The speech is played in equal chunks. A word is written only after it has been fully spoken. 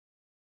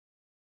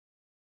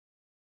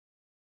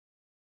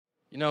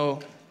You know,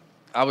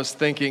 I was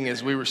thinking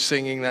as we were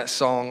singing that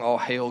song, All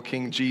Hail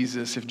King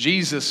Jesus, if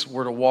Jesus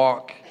were to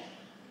walk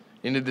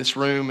into this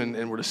room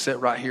and were to sit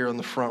right here on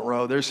the front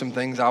row, there's some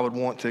things I would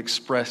want to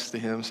express to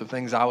him, some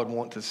things I would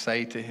want to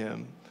say to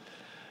him.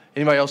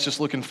 Anybody else just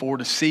looking forward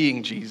to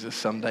seeing Jesus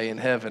someday in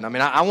heaven? I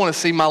mean, I want to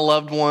see my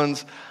loved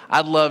ones.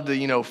 I'd love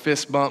to,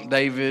 fist bump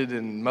David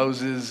and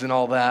Moses and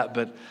all that,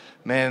 but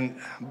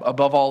man,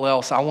 above all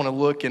else, I want to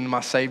look in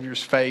my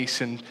Savior's face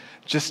and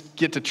just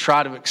get to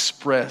try to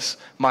express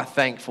my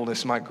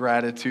thankfulness, my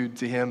gratitude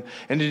to him.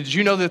 And did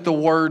you know that the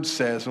Word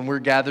says when we're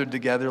gathered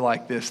together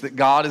like this, that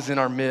God is in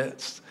our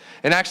midst?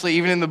 And actually,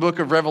 even in the book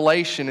of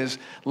Revelation, as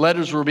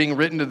letters were being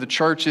written to the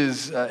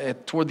churches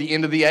toward the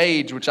end of the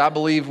age, which I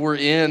believe we're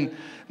in,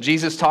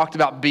 Jesus talked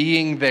about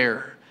being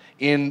there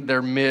in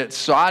their midst.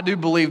 So I do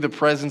believe the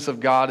presence of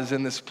God is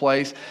in this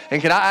place.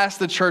 And can I ask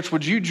the church,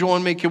 would you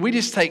join me? Can we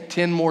just take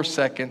 10 more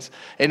seconds?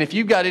 And if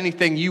you've got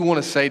anything you want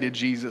to say to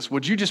Jesus,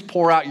 would you just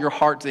pour out your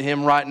heart to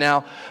him right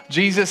now?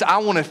 Jesus, I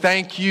want to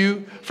thank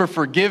you for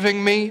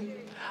forgiving me.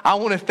 I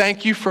want to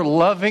thank you for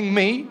loving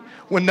me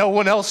when no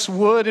one else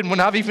would, and when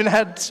I've even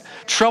had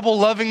trouble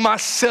loving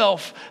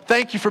myself.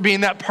 Thank you for being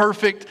that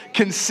perfect,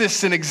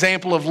 consistent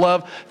example of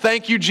love.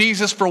 Thank you,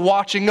 Jesus, for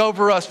watching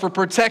over us, for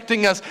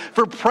protecting us,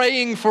 for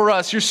praying for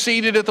us. You're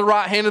seated at the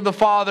right hand of the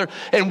Father,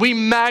 and we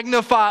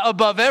magnify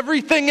above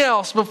everything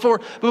else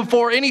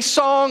before any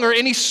song or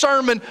any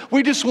sermon.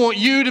 We just want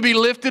you to be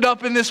lifted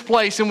up in this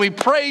place, and we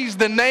praise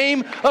the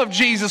name of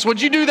Jesus.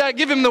 Would you do that?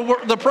 Give him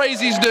the praise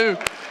he's due.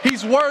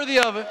 He's worthy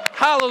of it.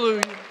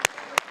 Hallelujah.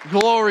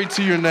 Glory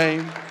to your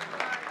name.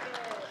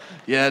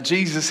 Yeah,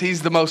 Jesus,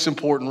 he's the most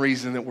important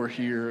reason that we're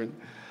here. And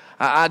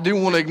I do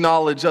want to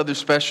acknowledge other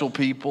special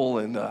people,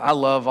 and I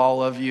love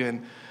all of you.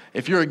 And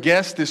if you're a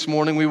guest this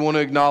morning, we want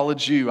to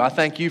acknowledge you. I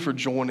thank you for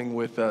joining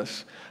with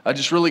us.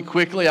 Just really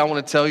quickly, I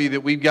want to tell you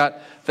that we've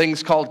got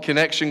things called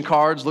connection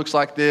cards, looks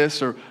like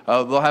this, or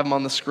they'll have them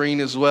on the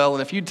screen as well.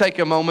 And if you take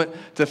a moment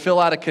to fill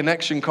out a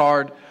connection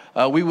card,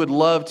 we would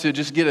love to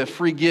just get a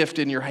free gift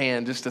in your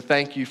hand just to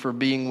thank you for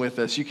being with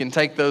us. You can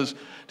take those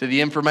to the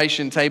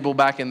information table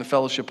back in the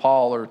fellowship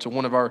hall or to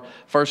one of our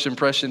First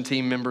Impression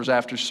team members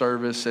after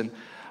service. And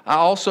I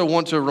also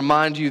want to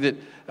remind you that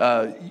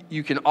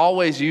you can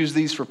always use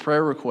these for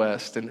prayer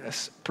requests, and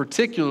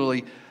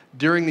particularly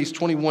during these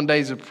 21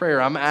 days of prayer,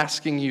 I'm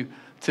asking you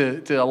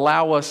to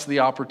allow us the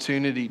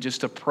opportunity just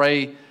to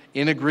pray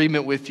in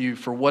agreement with you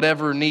for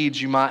whatever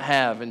needs you might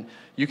have. And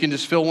you can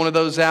just fill one of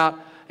those out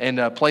and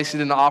place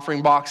it in the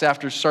offering box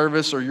after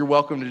service, or you're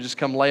welcome to just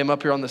come lay them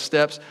up here on the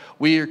steps.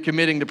 We are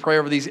committing to pray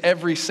over these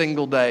every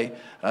single day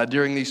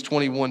during these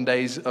 21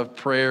 days of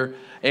prayer.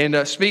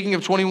 And speaking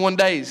of 21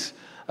 days,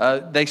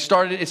 it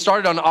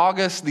started on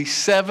August the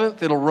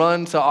 7th. It'll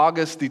run to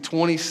August the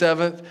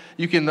 27th.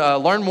 You can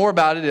learn more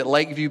about it at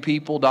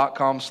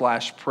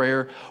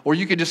lakeviewpeople.com/prayer, or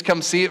you can just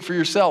come see it for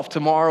yourself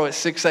tomorrow at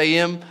 6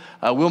 a.m.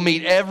 We'll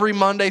meet every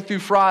Monday through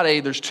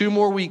Friday. There's 2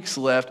 more weeks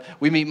left.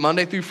 We meet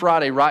Monday through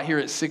Friday right here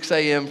at 6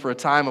 a.m. for a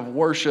time of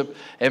worship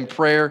and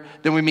prayer.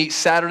 Then we meet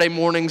Saturday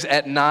mornings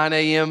at 9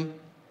 a.m.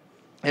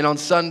 And on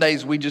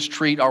Sundays, we just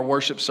treat our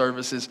worship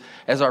services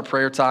as our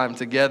prayer time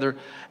together.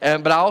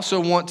 But I also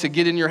want to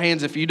get in your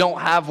hands, if you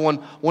don't have one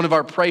of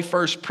our Pray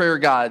First prayer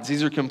guides.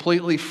 These are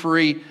completely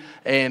free,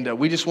 and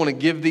we just want to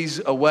give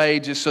these away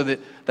just so that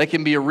they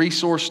can be a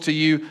resource to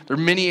you. There are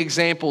many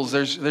examples.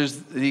 There's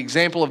the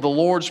example of the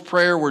Lord's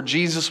Prayer where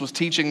Jesus was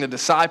teaching the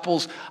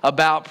disciples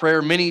about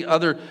prayer. Many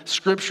other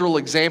scriptural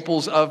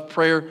examples of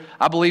prayer.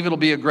 I believe it'll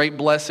be a great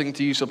blessing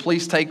to you. So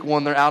please take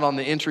one. They're out on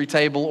the entry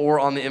table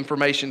or on the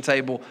information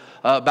table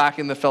back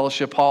in the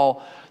fellowship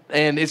hall.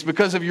 And it's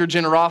because of your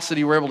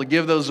generosity we're able to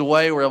give those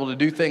away. We're able to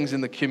do things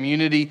in the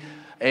community.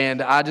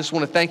 And I just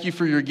want to thank you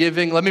for your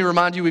giving. Let me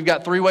remind you, we've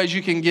got 3 ways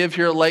you can give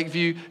here at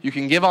Lakeview. You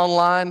can give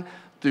online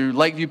through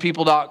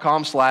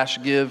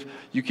lakeviewpeople.com/give.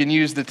 You can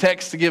use the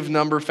text to give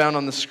number found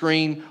on the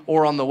screen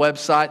or on the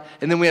website.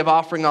 And then we have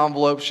offering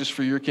envelopes just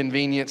for your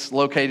convenience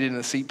located in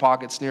the seat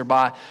pockets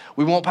nearby.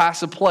 We won't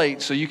pass a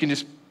plate, so you can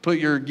just put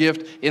your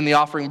gift in the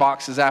offering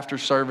boxes after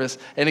service.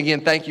 And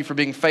again, thank you for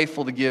being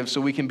faithful to give so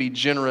we can be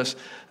generous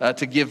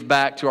to give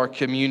back to our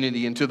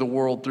community and to the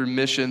world through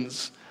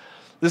missions.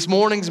 This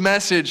morning's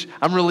message,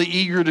 I'm really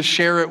eager to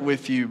share it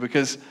with you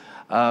because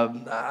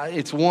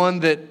it's one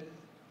that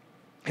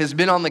has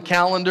been on the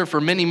calendar for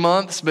many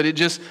months, but it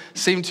just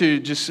seemed to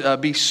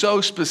be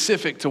so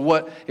specific to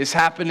what is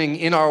happening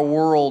in our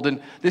world.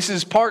 And this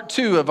is part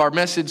 2 of our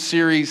message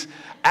series,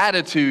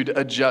 Attitude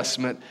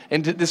Adjustment.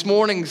 And this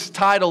morning's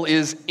title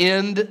is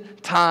End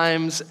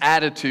Times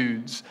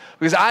Attitudes,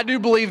 because I do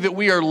believe that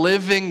we are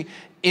living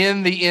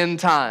in the end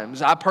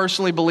times. I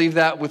personally believe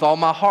that with all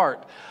my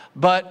heart.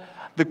 But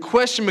the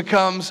question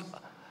becomes,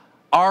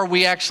 are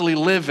we actually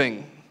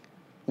living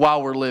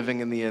while we're living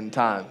in the end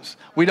times.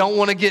 We don't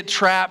want to get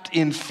trapped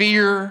in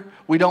fear.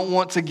 We don't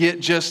want to get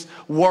just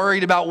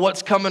worried about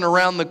what's coming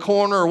around the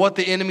corner or what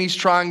the enemy's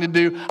trying to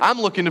do. I'm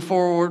looking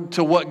forward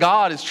to what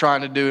God is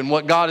trying to do and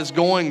what God is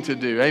going to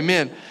do.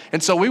 Amen.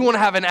 And so we want to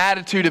have an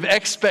attitude of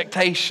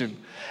expectation,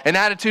 an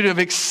attitude of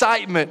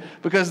excitement,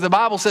 because the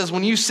Bible says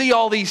when you see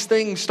all these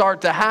things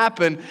start to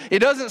happen, it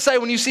doesn't say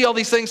when you see all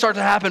these things start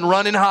to happen,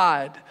 run and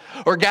hide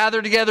or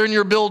gather together in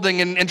your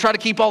building and try to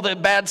keep all the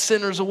bad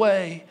sinners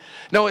away.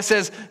 No, it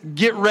says,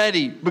 get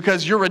ready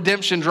because your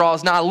redemption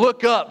draws nigh.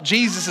 Look up,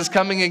 Jesus is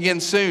coming again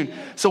soon.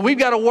 So we've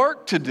got a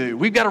work to do.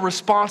 We've got a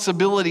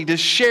responsibility to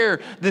share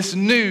this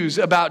news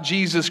about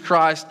Jesus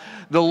Christ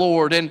the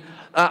Lord. And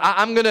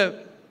I'm going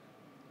to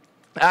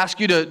ask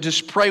you to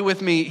just pray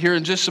with me here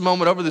in just a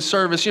moment over the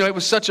service. You know, it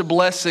was such a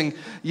blessing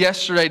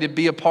yesterday to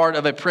be a part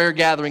of a prayer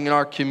gathering in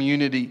our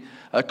community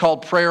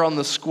called Prayer on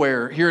the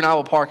Square here in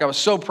Iowa Park. I was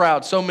so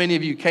proud. So many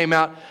of you came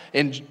out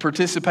and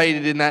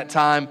participated in that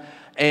time.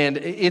 And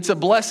it's a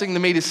blessing to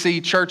me to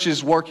see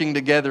churches working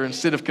together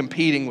instead of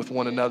competing with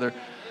one another.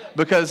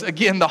 Because,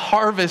 again, the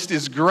harvest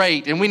is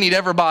great, and we need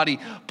everybody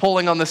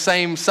pulling on the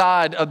same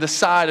side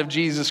of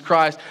Jesus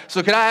Christ.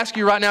 So can I ask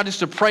you right now just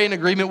to pray in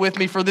agreement with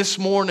me for this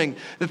morning,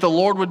 that the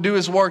Lord would do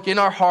His work in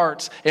our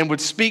hearts and would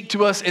speak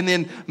to us and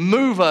then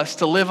move us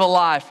to live a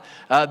life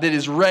that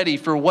is ready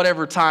for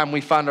whatever time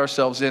we find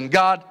ourselves in.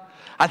 God,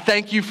 I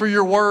thank you for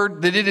your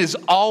word, that it is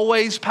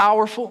always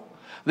powerful,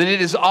 that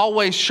it is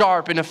always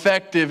sharp and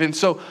effective. And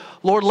so,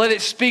 Lord, let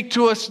it speak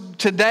to us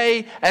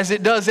today as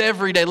it does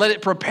every day. Let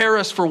it prepare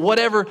us for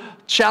whatever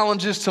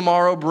challenges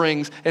tomorrow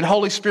brings. And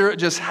Holy Spirit,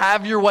 just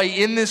have your way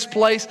in this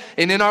place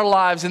and in our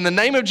lives. In the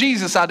name of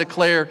Jesus, I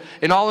declare,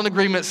 and all in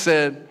agreement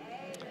said,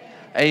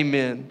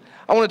 Amen.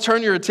 I want to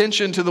turn your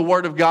attention to the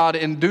Word of God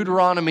in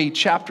Deuteronomy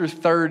chapter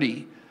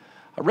 30.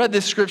 I read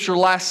this scripture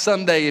last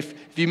Sunday.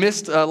 If you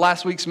missed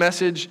last week's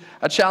message,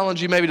 I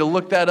challenge you maybe to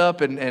look that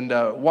up and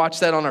watch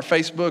that on our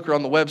Facebook or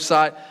on the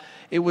website.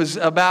 It was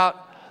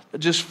about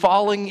just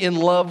falling in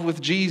love with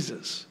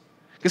Jesus.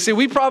 Because see,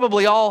 we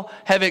probably all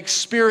have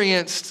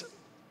experienced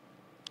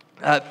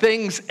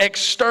things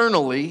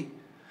externally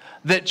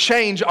that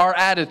change our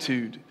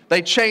attitude.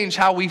 They change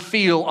how we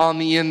feel on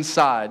the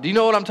inside. Do you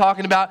know what I'm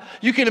talking about?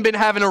 You can have been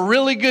having a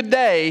really good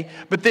day,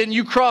 but then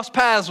you cross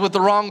paths with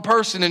the wrong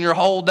person and your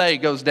whole day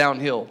goes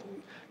downhill.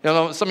 You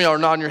know, some of y'all are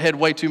nodding your head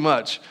way too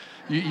much.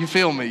 You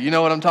feel me. You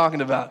know what I'm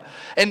talking about.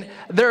 And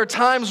there are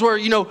times where,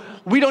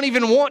 we don't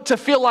even want to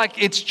feel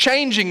like it's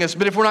changing us,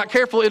 but if we're not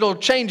careful, it'll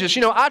change us.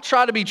 I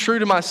try to be true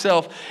to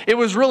myself. It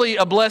was really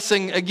a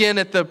blessing, again,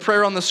 at the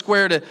Prayer on the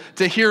Square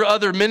to hear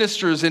other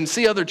ministers and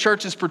see other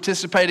churches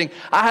participating.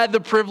 I had the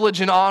privilege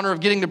and honor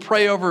of getting to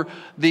pray over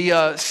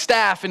the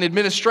staff and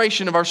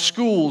administration of our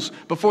schools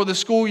before the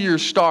school year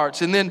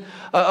starts. And then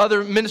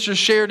other ministers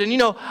shared.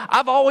 And,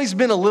 I've always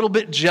been a little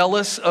bit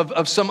jealous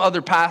of some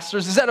other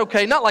pastors. Is that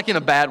okay? Not like in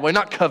a bad way,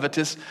 not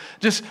covetous.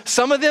 Just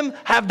some of them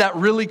have that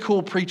really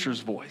cool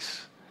preacher's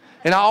voice.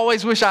 And I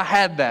always wish I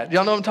had that.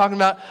 Y'all know what I'm talking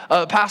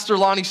about? Pastor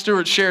Lonnie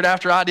Stewart shared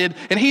after I did.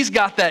 And he's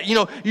got that.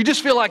 You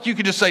just feel like you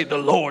could just say, the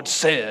Lord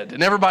said.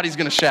 And everybody's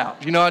going to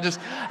shout.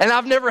 And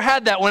I've never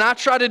had that. When I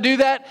try to do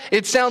that,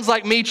 it sounds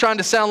like me trying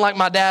to sound like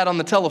my dad on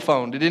the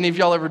telephone. Did any of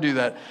y'all ever do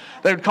that?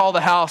 They would call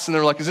the house and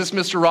they're like, is this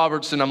Mr.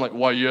 Robertson? I'm like,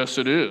 why, yes,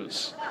 it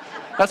is.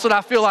 That's what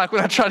I feel like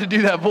when I try to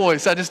do that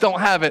voice. I just don't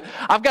have it.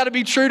 I've got to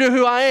be true to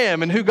who I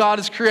am and who God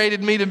has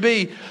created me to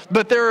be.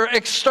 But there are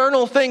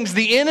external things.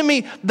 The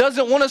enemy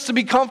doesn't want us to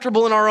be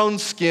comfortable in our own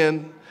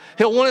skin.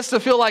 He'll want us to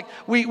feel like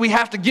we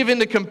have to give in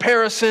to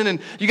comparison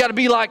and you got to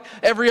be like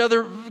every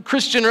other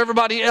Christian or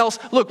everybody else.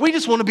 Look, we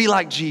just want to be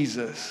like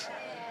Jesus.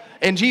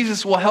 And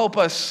Jesus will help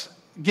us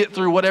get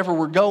through whatever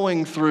we're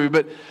going through.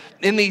 But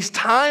in these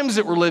times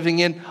that we're living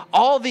in,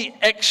 all the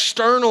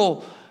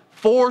external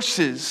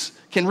forces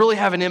can really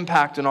have an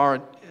impact on our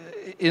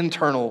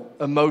internal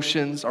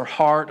emotions, our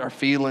heart, our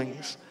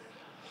feelings.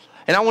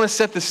 And I want to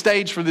set the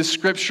stage for this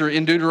scripture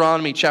in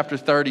Deuteronomy chapter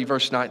 30,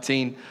 verse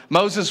 19.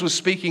 Moses was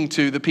speaking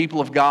to the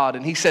people of God,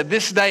 and he said,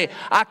 this day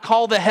I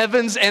call the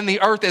heavens and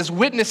the earth as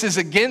witnesses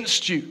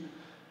against you.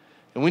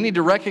 And we need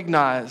to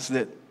recognize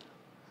that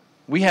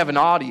we have an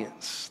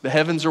audience. The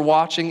heavens are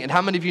watching, and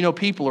how many of you know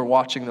people are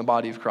watching the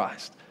body of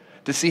Christ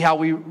to see how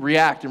we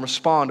react and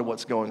respond to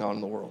what's going on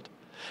in the world?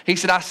 He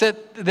said, I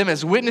set them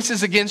as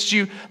witnesses against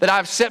you that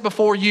I've set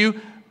before you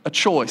a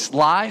choice,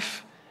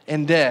 life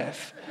and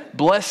death,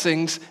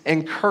 blessings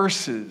and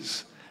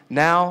curses.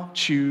 Now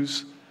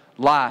choose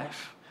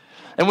life.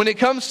 And when it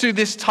comes to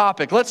this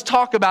topic, let's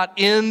talk about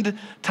end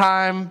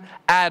time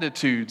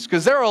attitudes,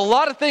 because there are a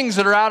lot of things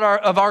that are out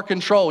of our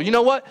control. You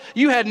know what?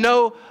 You had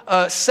no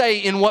say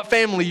in what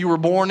family you were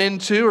born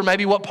into, or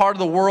maybe what part of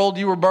the world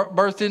you were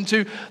birthed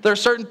into. There are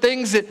certain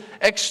things that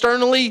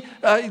externally,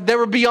 they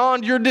were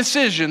beyond your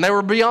decision. They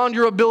were beyond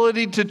your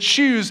ability to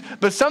choose.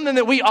 But something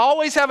that we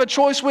always have a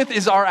choice with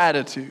is our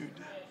attitude.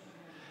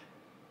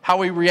 How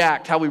we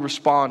react, how we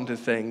respond to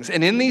things.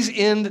 And in these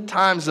end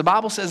times, the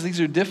Bible says these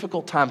are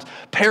difficult times.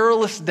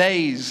 Perilous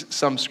days,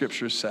 some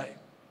scriptures say.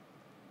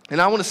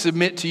 And I want to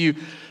submit to you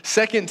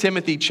 2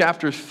 Timothy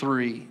chapter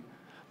 3,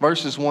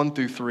 verses 1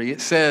 through 3.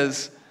 It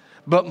says,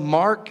 "But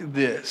mark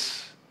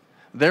this,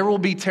 there will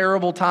be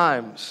terrible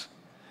times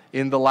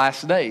in the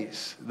last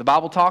days." The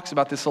Bible talks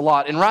about this a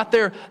lot. And right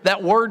there,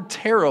 that word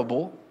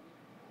terrible,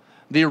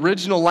 the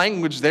original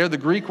language there, the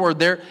Greek word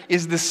there,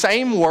 is the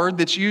same word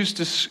that's used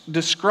to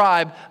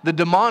describe the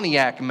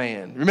demoniac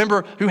man.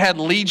 Remember who had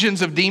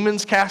legions of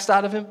demons cast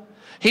out of him?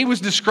 He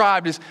was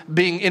described as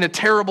being in a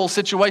terrible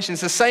situation.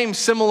 It's the same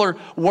similar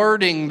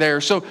wording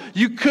there. So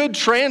you could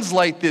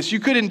translate this. You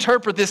could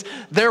interpret this.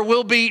 There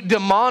will be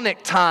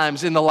demonic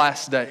times in the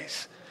last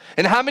days.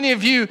 And how many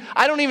of you,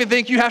 I don't even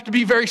think you have to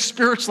be very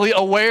spiritually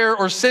aware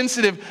or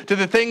sensitive to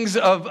the things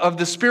of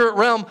the spirit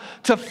realm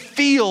to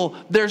feel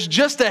there's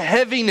just a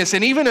heaviness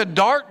and even a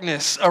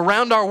darkness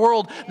around our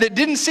world that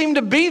didn't seem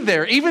to be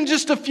there. Even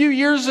just a few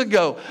years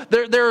ago,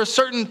 there are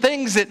certain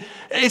things that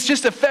it's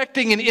just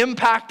affecting and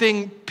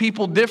impacting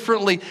people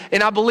differently.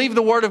 And I believe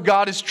the Word of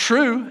God is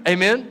true.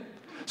 Amen.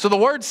 So the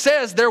Word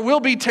says there will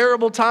be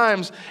terrible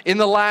times in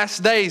the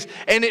last days.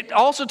 And it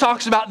also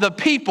talks about the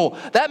people.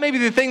 That may be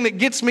the thing that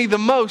gets me the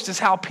most, is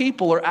how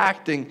people are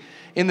acting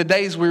in the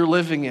days we're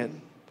living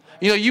in.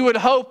 You know, you would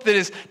hope that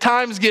as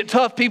times get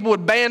tough, people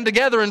would band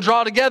together and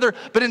draw together.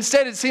 But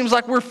instead, it seems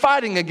like we're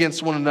fighting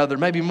against one another,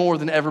 maybe more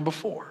than ever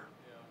before.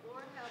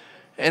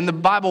 And the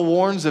Bible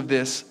warns of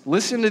this.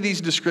 Listen to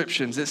these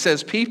descriptions. It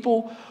says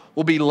people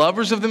will be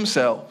lovers of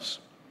themselves,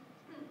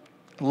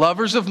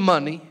 lovers of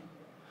money,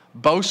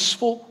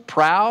 boastful,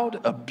 proud,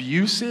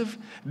 abusive,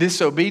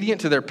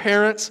 disobedient to their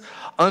parents,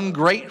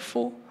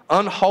 ungrateful,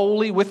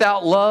 unholy,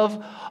 without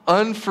love,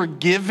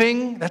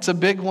 unforgiving, that's a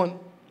big one,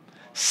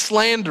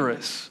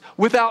 slanderous,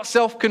 without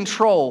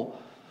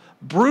self-control,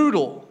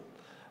 brutal,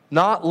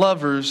 not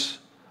lovers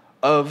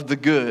of the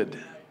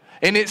good.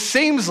 And it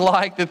seems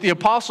like that the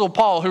Apostle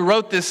Paul, who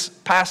wrote this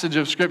passage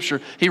of Scripture,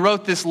 he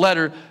wrote this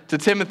letter to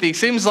Timothy,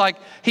 seems like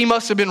he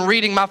must have been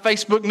reading my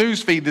Facebook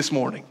news feed this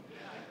morning.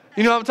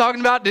 You know what I'm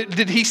talking about?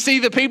 Did he see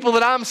the people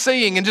that I'm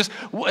seeing? And just,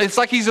 it's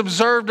like he's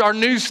observed our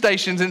news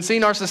stations and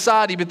seen our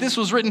society. But this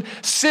was written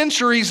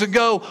centuries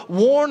ago,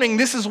 warning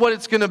this is what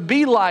it's going to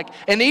be like.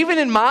 And even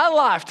in my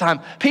lifetime,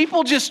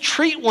 people just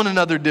treat one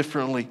another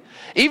differently.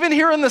 Even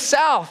here in the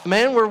South,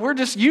 man, where we're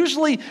just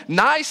usually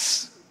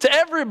nice to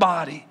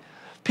everybody.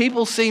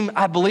 People seem,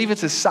 I believe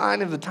it's a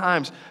sign of the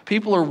times,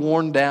 people are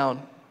worn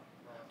down.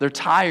 They're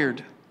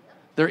tired.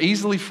 They're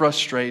easily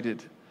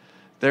frustrated.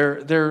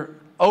 They're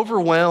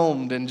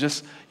overwhelmed, and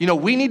just, you know,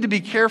 we need to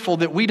be careful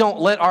that we don't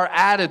let our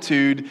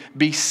attitude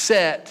be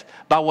set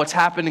by what's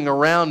happening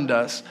around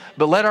us,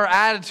 but let our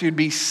attitude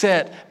be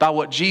set by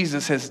what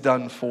Jesus has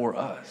done for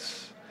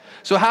us.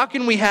 So how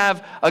can we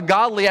have a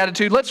godly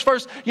attitude? Let's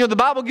first, you know, the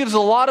Bible gives a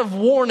lot of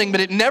warning,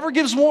 but it never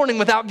gives warning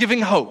without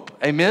giving hope.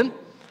 Amen?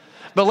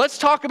 But let's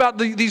talk about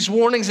these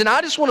warnings, and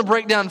I just want to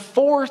break down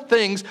 4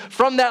 things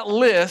from that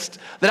list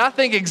that I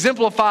think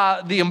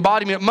exemplify the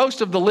embodiment. Most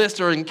of the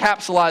list are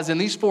encapsulated in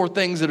these 4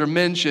 things that are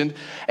mentioned,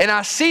 and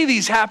I see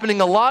these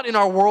happening a lot in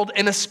our world,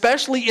 and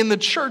especially in the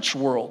church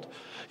world.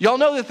 Y'all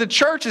know that the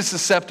church is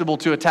susceptible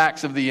to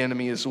attacks of the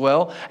enemy as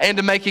well, and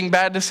to making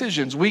bad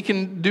decisions. We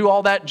can do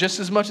all that just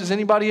as much as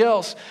anybody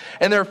else.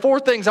 And there are 4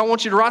 things. I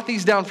want you to write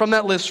these down from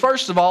that list.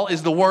 First of all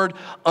is the word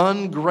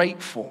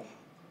ungrateful.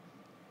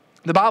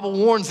 The Bible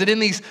warns that in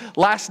these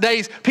last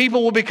days,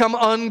 people will become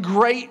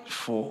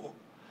ungrateful.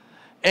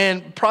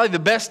 And probably the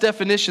best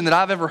definition that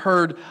I've ever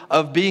heard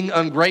of being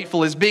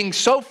ungrateful is being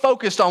so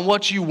focused on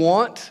what you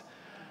want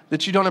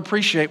that you don't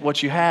appreciate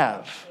what you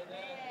have.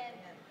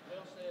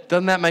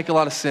 Doesn't that make a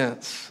lot of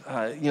sense?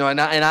 You know,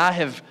 and I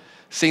have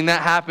seen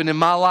that happen in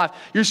my life.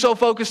 You're so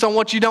focused on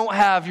what you don't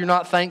have, you're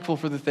not thankful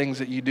for the things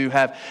that you do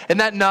have. And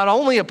that not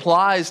only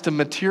applies to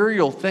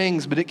material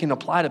things, but it can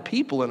apply to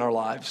people in our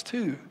lives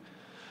too.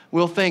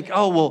 We'll think,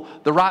 oh, well,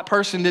 the right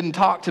person didn't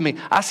talk to me.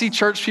 I see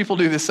church people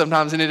do this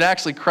sometimes, and it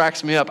actually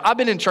cracks me up. I've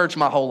been in church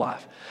my whole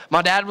life.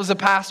 My dad was a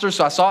pastor,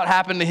 so I saw it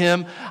happen to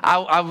him.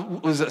 I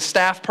was a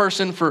staff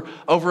person for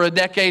over a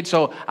decade,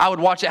 so I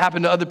would watch it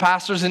happen to other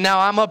pastors, and now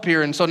I'm up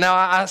here, and so now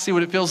I see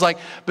what it feels like.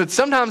 But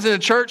sometimes in a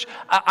church,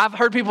 I've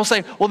heard people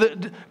say, well,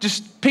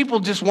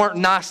 people just weren't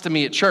nice to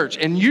me at church.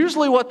 And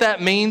usually what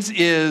that means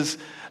is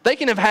they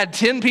can have had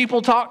 10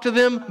 people talk to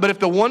them, but if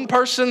the one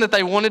person that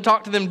they wanted to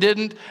talk to them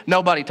didn't,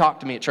 nobody talked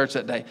to me at church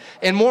that day.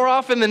 And more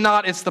often than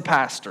not, it's the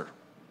pastor.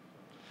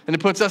 And it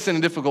puts us in a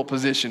difficult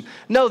position.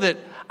 Know that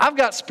I've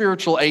got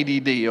spiritual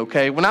ADD,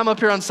 okay? When I'm up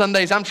here on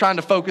Sundays, I'm trying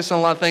to focus on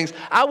a lot of things.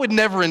 I would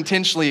never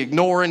intentionally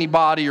ignore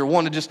anybody or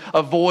want to just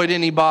avoid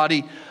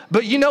anybody.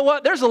 But you know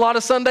what? There's a lot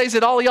of Sundays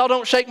that all of y'all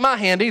don't shake my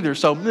hand either,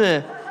 so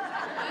meh.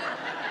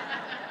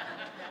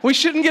 We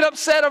shouldn't get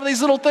upset over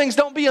these little things.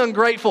 Don't be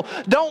ungrateful.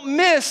 Don't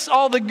miss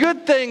all the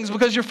good things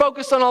because you're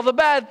focused on all the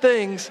bad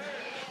things.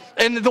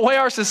 And the way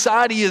our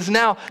society is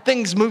now,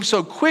 things move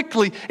so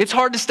quickly, it's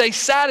hard to stay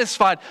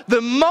satisfied. The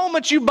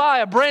moment you buy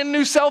a brand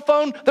new cell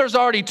phone, there's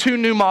already 2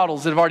 new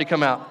models that have already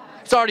come out.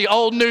 It's already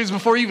old news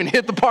before you even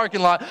hit the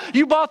parking lot.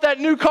 You bought that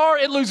new car,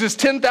 it loses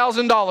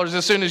 $10,000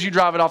 as soon as you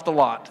drive it off the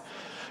lot.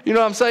 You know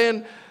what I'm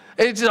saying?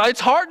 It's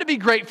hard to be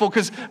grateful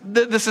because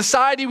the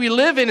society we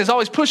live in is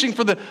always pushing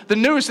for the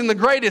newest and the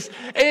greatest.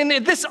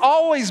 And this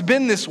always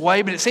been this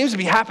way, but it seems to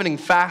be happening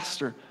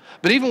faster.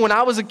 But even when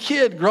I was a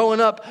kid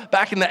growing up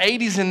back in the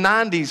 80s and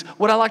 90s,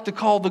 what I like to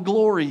call the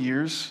glory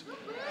years,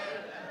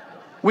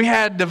 we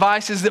had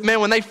devices that, man,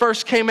 when they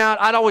first came out,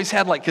 I'd always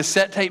had like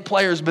cassette tape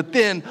players. But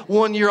then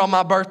one year on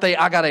my birthday,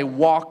 I got a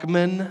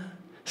Walkman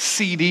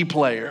CD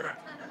player.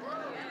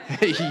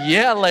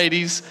 Yeah,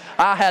 ladies,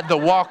 I had the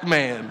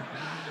Walkman.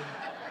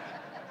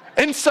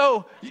 And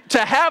so to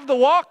have the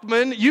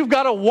Walkman, you've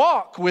got to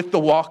walk with the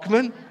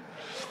Walkman.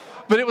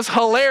 But it was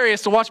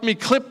hilarious to watch me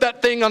clip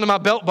that thing onto my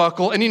belt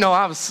buckle. And,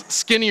 I was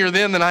skinnier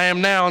then than I am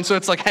now. And so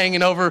it's like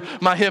hanging over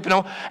my hip.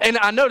 And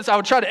I noticed I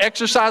would try to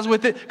exercise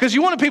with it because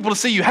you wanted people to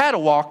see you had a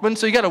Walkman.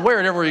 So you got to wear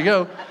it everywhere you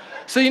go.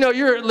 So,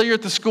 you're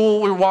at the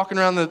school. We were walking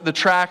around the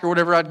track or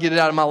whatever. I'd get it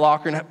out of my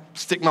locker and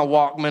stick my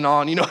Walkman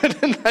on,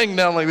 and hang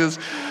down like this.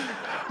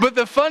 But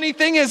the funny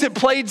thing is it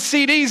played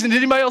CDs. And did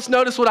anybody else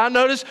notice what I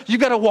noticed? You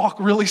got to walk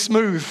really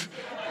smooth.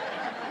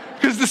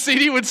 Because the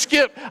CD would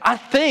skip. I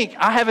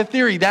have a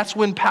theory, that's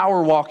when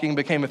power walking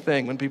became a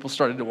thing, when people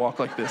started to walk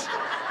like this.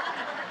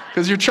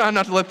 Because you're trying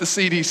not to let the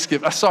CD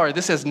skip. Sorry,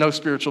 this has no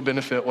spiritual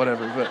benefit,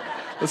 whatever, but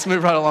let's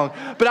move right along.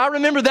 But I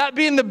remember that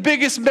being the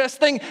best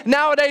thing.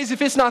 Nowadays,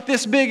 if it's not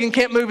this big and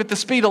can't move at the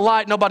speed of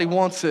light, nobody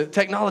wants it.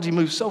 Technology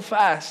moves so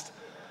fast.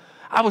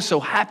 I was so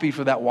happy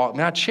for that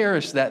Walkman. I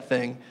cherished that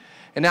thing.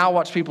 And now I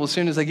watch people, as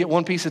soon as they get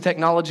one piece of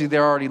technology,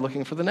 they're already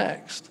looking for the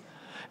next.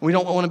 We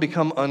don't want to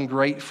become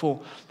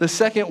ungrateful. The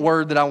second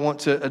word that I want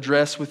to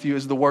address with you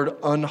is the word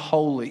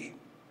unholy.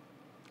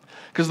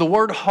 Because the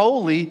word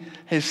holy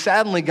has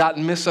sadly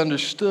gotten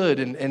misunderstood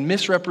and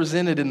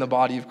misrepresented in the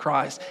body of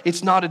Christ.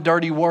 It's not a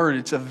dirty word.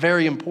 It's a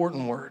very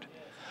important word.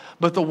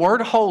 But the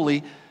word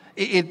holy,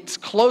 it's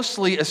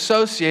closely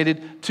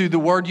associated to the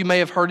word you may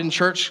have heard in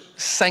church,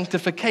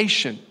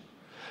 sanctification.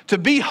 To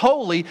be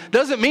holy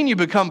doesn't mean you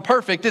become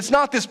perfect. It's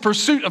not this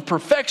pursuit of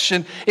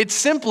perfection. It's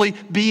simply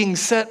being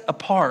set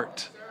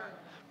apart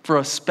for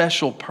a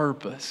special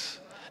purpose.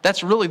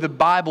 That's really the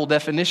Bible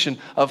definition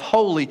of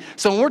holy.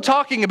 So when we're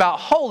talking about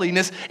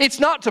holiness,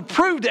 it's not to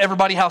prove to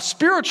everybody how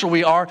spiritual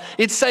we are.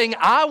 It's saying,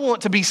 I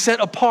want to be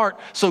set apart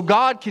so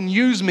God can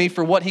use me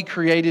for what He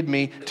created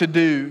me to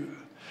do.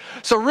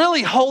 So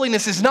really,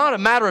 holiness is not a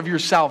matter of your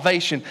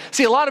salvation.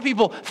 See, a lot of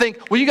people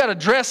think, well, you got to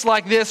dress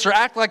like this or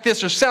act like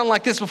this or sound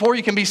like this before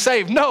you can be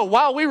saved. No,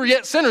 while we were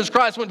yet sinners,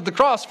 Christ went to the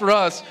cross for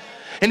us.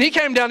 And He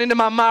came down into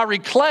my miry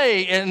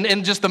clay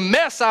and just the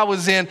mess I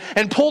was in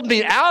and pulled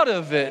me out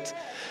of it.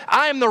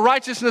 I am the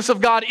righteousness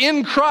of God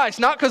in Christ,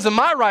 not because of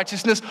my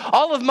righteousness.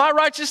 All of my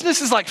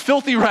righteousness is like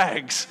filthy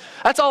rags.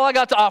 That's all I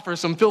got to offer,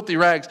 some filthy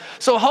rags.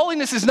 So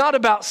holiness is not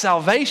about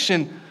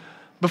salvation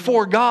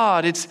before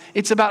God.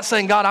 It's about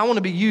saying, God, I want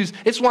to be used.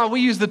 It's why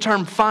we use the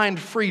term find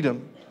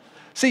freedom.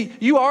 See,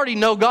 you already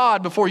know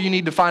God before you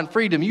need to find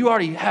freedom. You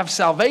already have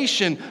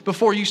salvation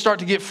before you start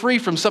to get free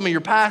from some of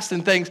your past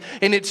and things.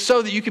 And it's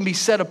so that you can be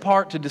set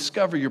apart to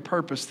discover your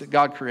purpose that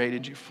God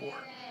created you for.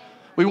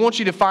 We want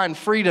you to find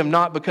freedom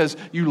not because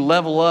you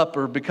level up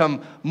or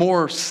become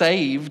more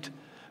saved,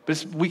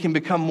 but we can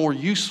become more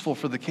useful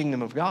for the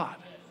kingdom of God.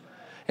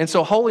 And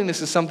so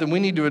holiness is something we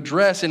need to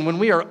address. And when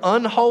we are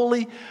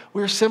unholy,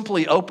 we're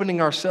simply opening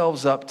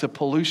ourselves up to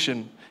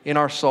pollution in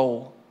our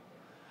soul.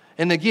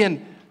 And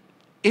again,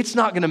 it's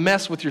not going to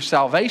mess with your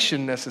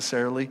salvation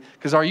necessarily,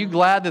 because are you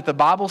glad that the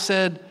Bible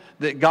said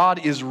that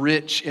God is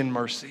rich in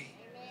mercy?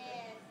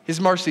 His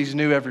mercy is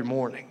new every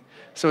morning.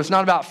 So it's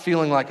not about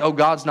feeling like, oh,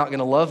 God's not going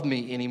to love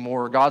me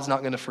anymore, or God's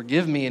not going to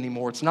forgive me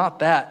anymore. It's not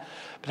that.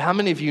 But how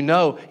many of you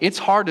know it's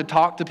hard to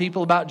talk to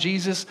people about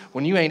Jesus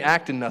when you ain't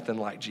acting nothing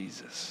like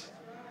Jesus?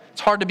 It's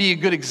hard to be a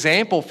good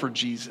example for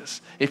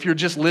Jesus if you're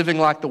just living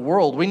like the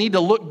world. We need to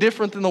look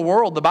different than the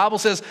world. The Bible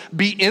says,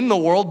 be in the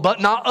world,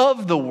 but not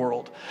of the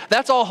world.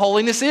 That's all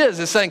holiness is.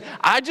 It's saying,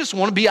 I just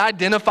want to be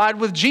identified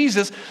with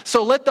Jesus,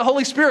 so let the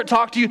Holy Spirit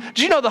talk to you.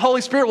 Do you know the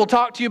Holy Spirit will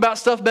talk to you about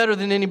stuff better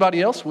than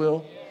anybody else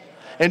will?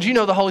 And do you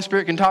know the Holy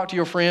Spirit can talk to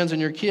your friends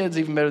and your kids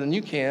even better than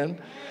you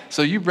can?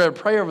 So you better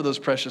pray over those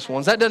precious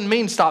ones. That doesn't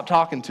mean stop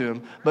talking to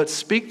them, but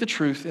speak the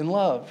truth in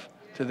love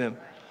to them.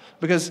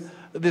 Because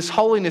this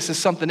holiness is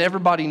something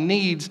everybody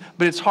needs,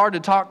 but it's hard to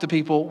talk to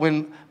people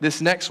when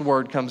this next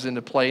word comes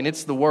into play, and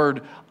it's the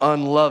word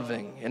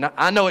unloving. And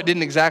I know it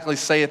didn't exactly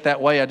say it that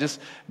way. I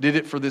just did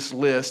it for this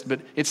list, but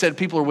it said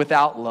people are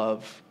without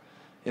love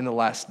in the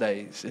last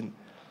days. And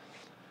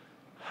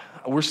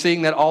we're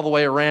seeing that all the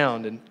way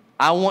around. And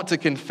I want to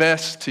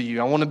confess to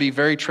you, I want to be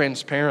very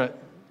transparent.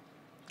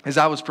 As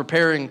I was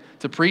preparing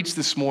to preach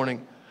this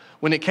morning,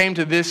 when it came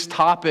to this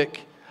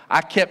topic, I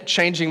kept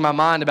changing my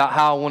mind about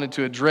how I wanted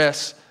to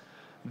address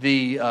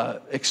the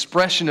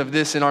expression of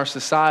this in our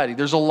society.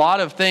 There's a lot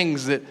of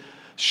things that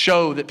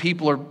show that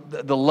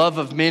the love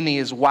of many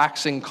is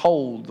waxing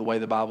cold, the way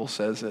the Bible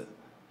says it.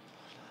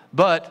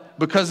 But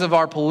because of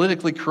our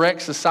politically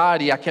correct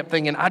society, I kept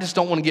thinking, I just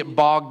don't want to get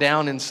bogged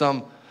down in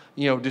some,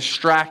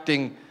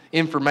 distracting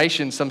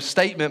information, some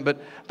statement, but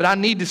I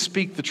need to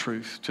speak the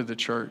truth to the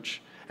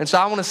church. And so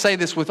I want to say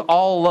this with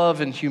all love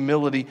and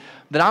humility,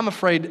 that I'm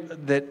afraid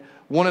that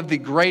one of the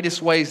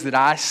greatest ways that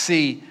I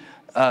see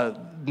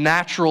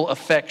natural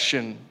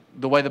affection,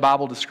 the way the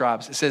Bible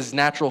describes it, says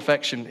natural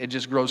affection, it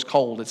just grows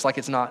cold. It's like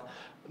it's not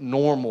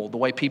normal, the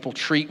way people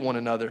treat one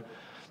another.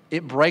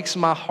 It breaks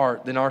my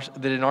heart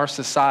that in our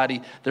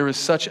society there is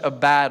such a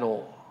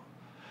battle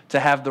to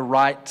have the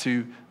right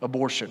to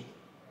abortion.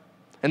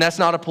 And that's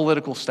not a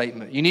political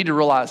statement. You need to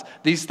realize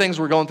these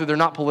things we're going through, they're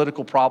not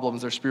political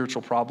problems, they're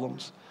spiritual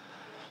problems.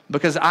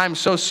 Because I'm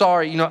so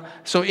sorry,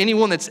 so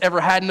anyone that's ever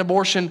had an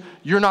abortion,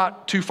 you're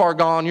not too far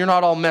gone, you're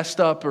not all messed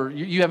up, or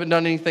you haven't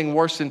done anything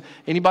worse than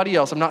anybody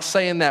else. I'm not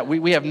saying that.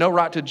 We have no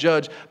right to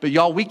judge, but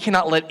y'all, we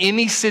cannot let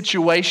any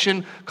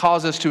situation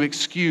cause us to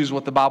excuse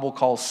what the Bible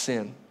calls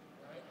sin.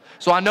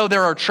 So I know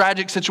there are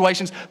tragic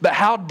situations, but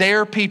how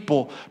dare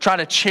people try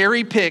to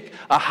cherry pick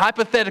a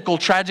hypothetical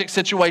tragic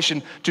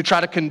situation to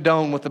try to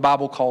condone what the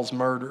Bible calls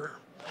murder?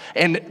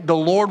 And the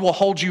Lord will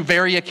hold you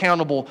very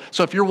accountable.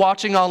 So if you're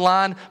watching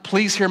online,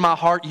 please hear my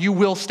heart. You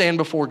will stand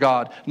before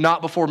God,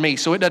 not before me.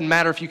 So it doesn't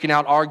matter if you can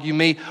out-argue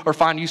me or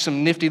find you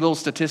some nifty little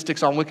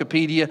statistics on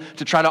Wikipedia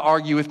to try to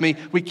argue with me.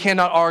 We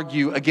cannot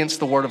argue against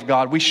the Word of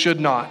God. We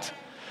should not.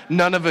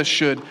 None of us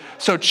should.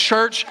 So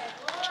church,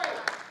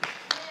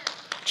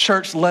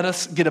 let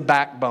us get a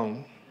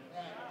backbone.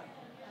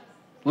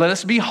 Let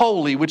us be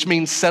holy, which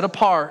means set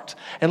apart,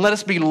 and let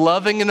us be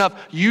loving enough.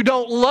 You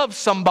don't love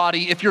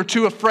somebody if you're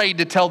too afraid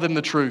to tell them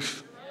the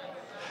truth.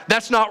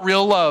 That's not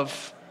real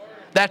love.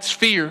 That's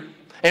fear.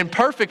 And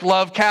perfect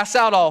love casts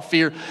out all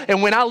fear.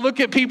 And when I look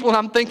at people and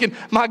I'm thinking,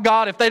 my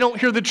God, if they don't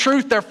hear the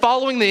truth, they're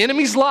following the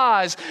enemy's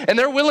lies. And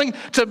they're willing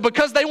to,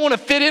 because they want to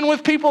fit in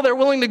with people, they're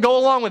willing to go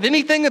along with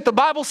anything that the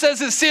Bible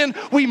says is sin.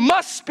 We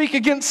must speak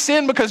against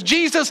sin because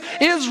Jesus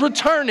is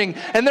returning.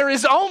 And there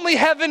is only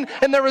heaven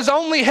and there is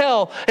only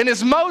hell. And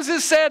as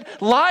Moses said,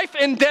 life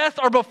and death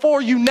are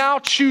before you. Now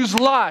choose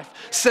life,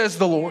 says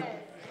the Lord.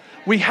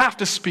 We have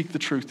to speak the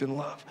truth in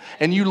love.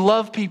 And you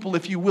love people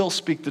if you will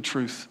speak the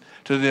truth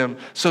to them.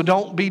 So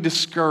don't be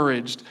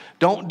discouraged.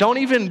 Don't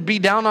even be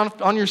down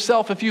on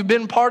yourself if you've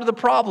been part of the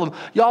problem.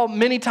 Y'all,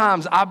 many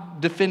times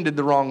I've defended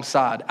the wrong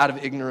side out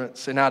of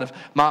ignorance and out of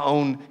my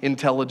own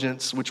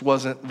intelligence, which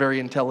wasn't very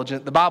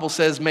intelligent. The Bible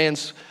says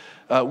man's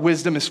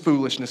wisdom is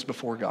foolishness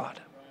before God.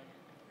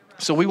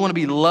 So we want to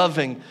be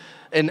loving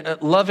and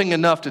loving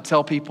enough to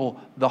tell people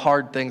the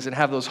hard things and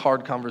have those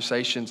hard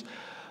conversations.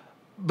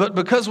 But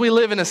because we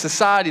live in a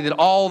society that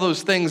all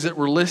those things that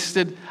were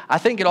listed, I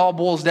think it all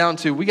boils down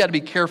to we got to be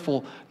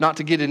careful not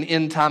to get an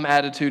end time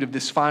attitude of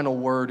this final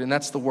word, and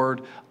that's the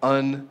word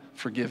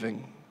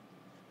unforgiving.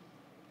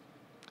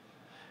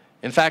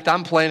 In fact,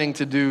 I'm planning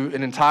to do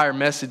an entire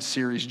message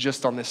series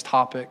just on this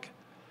topic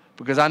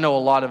because I know a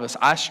lot of us,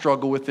 I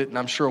struggle with it, and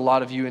I'm sure a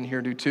lot of you in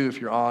here do too if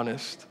you're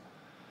honest.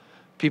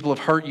 People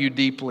have hurt you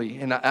deeply.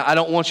 And I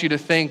don't want you to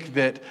think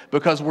that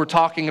because we're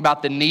talking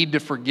about the need to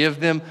forgive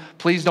them,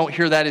 please don't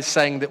hear that as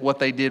saying that what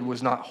they did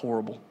was not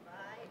horrible.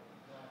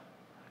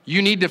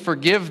 You need to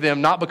forgive them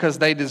not because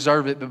they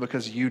deserve it, but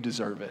because you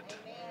deserve it.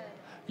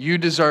 You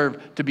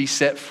deserve to be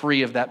set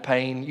free of that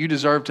pain. You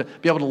deserve to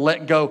be able to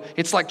let go.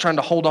 It's like trying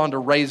to hold on to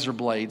razor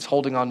blades,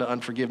 holding on to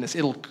unforgiveness.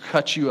 It'll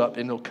cut you up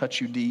and it'll cut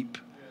you deep.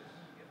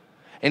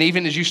 And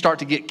even as you start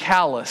to get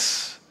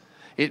callous,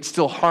 it's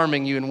still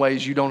harming you in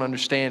ways you don't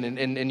understand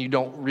and you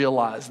don't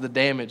realize the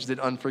damage that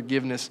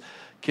unforgiveness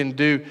can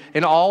do.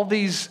 And all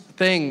these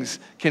things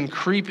can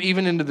creep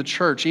even into the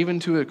church, even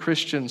to a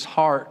Christian's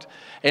heart.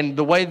 And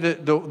the way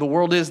that the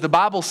world is, the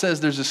Bible says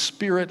there's a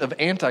spirit of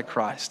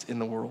Antichrist in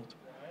the world.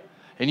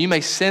 And you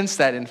may sense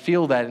that and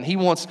feel that. And he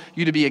wants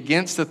you to be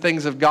against the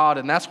things of God.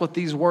 And that's what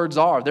these words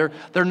are.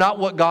 They're not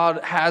what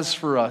God has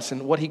for us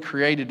and what he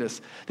created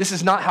us. This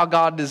is not how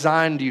God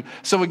designed you.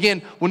 So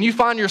again, when you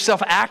find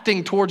yourself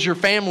acting towards your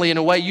family in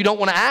a way you don't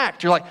want to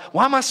act, you're like,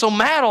 why am I so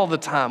mad all the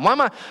time? Why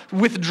am I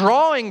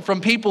withdrawing from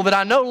people that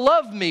I know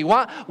love me?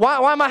 Why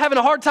am I having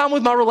a hard time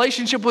with my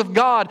relationship with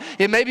God?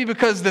 It may be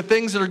because the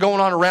things that are going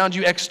on around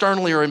you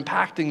externally are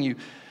impacting you.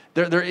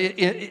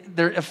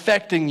 They're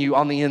affecting you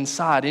on the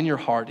inside, in your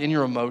heart, in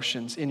your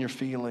emotions, in your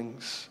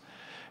feelings.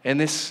 And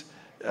this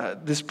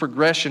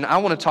progression, I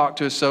want to talk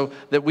to us so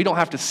that we don't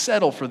have to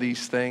settle for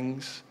these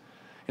things.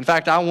 In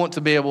fact, I want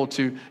to be able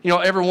to,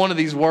 every one of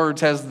these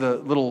words has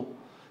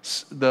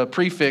the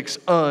prefix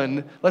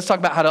un. Let's talk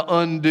about how to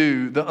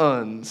undo the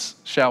uns,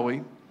 shall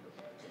we?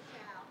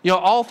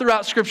 All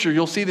throughout Scripture,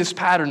 you'll see this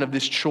pattern of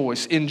this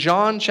choice. In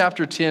John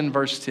chapter 10,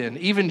 verse 10,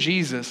 even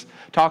Jesus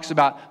talks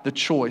about the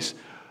choice.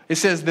 It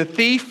says, the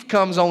thief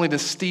comes only to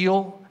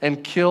steal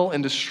and kill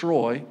and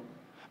destroy.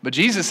 But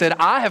Jesus said,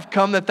 I have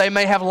come that they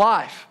may have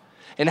life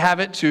and have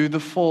it to the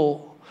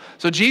full.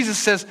 So Jesus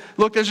says,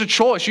 look, there's a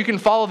choice. You can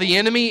follow the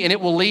enemy and it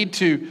will lead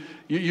to,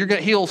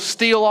 he'll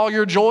steal all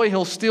your joy.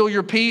 He'll steal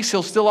your peace.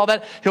 He'll steal all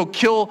that. He'll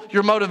kill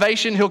your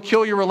motivation. He'll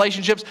kill your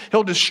relationships.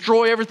 He'll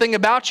destroy everything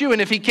about you.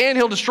 And if he can,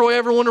 he'll destroy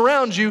everyone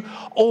around you.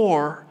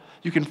 Or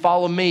you can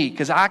follow me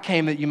because I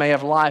came that you may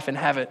have life and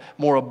have it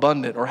more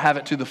abundant or have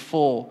it to the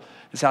full.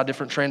 Is how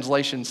different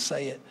translations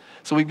say it.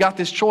 So we've got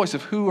this choice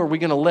of who are we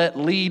going to let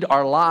lead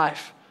our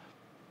life.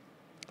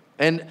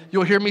 And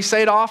you'll hear me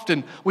say it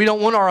often, we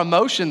don't want our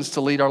emotions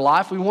to lead our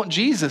life. We want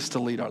Jesus to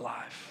lead our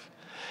life.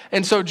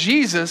 And so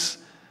Jesus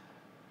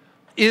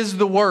is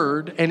the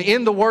Word, and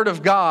in the Word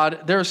of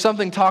God, there is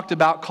something talked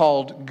about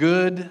called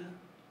good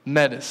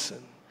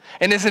medicine.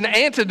 And as an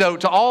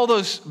antidote to all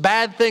those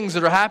bad things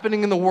that are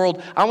happening in the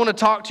world, I want to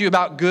talk to you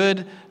about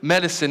good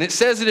medicine. It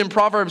says it in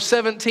Proverbs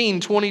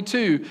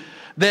 17:22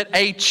 that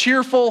a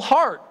cheerful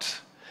heart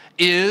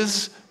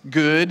is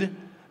good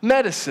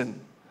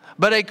medicine,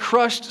 but a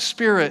crushed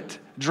spirit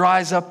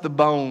dries up the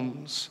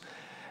bones.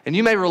 And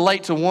you may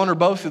relate to one or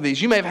both of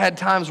these. You may have had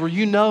times where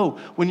you know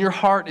when your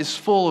heart is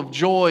full of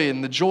joy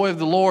and the joy of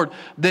the Lord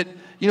that,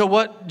 you know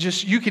what,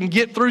 just you can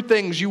get through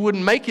things you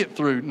wouldn't make it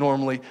through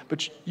normally.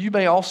 But you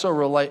may also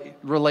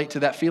relate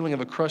to that feeling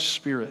of a crushed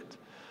spirit.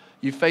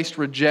 You faced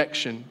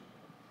rejection,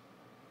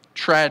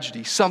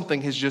 tragedy.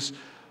 Something has just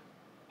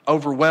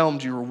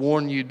overwhelmed you or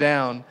worn you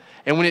down.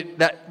 And when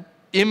that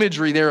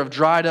imagery there of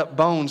dried up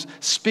bones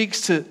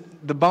speaks to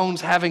the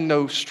bones having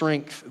no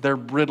strength, they're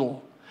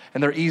brittle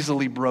and they're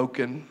easily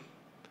broken.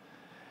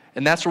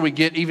 And that's where we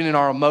get even in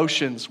our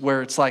emotions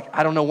where it's like,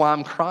 I don't know why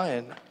I'm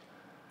crying.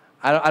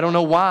 I don't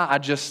know why I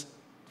just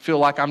feel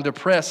like I'm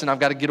depressed and I've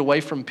got to get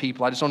away from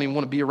people. I just don't even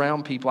want to be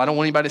around people. I don't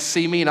want anybody to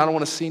see me and I don't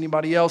want to see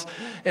anybody else.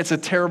 It's a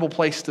terrible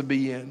place to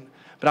be in.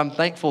 But I'm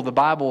thankful the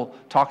Bible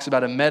talks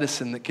about a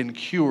medicine that can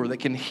cure, that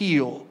can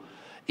heal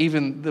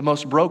even the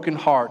most broken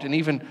heart and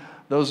even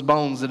those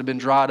bones that have been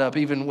dried up,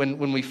 even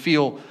when we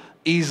feel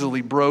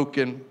easily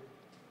broken.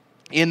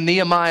 In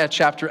Nehemiah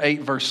chapter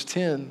 8, verse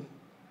 10,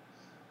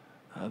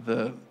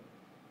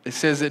 it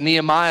says that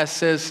Nehemiah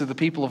says to the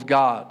people of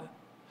God,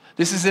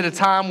 this is at a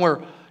time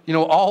where,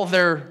 all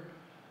their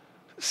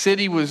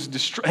city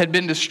had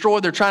been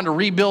destroyed. They're trying to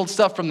rebuild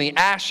stuff from the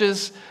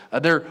ashes.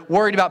 They're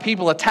worried about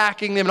people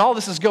attacking them, and all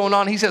this is going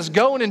on. He says,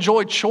 go and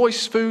enjoy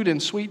choice food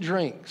and sweet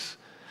drinks,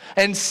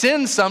 and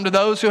send some to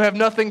those who have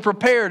nothing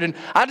prepared. And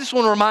I just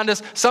want to remind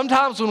us,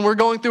 sometimes when we're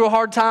going through a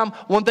hard time,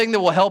 one thing that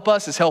will help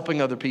us is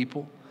helping other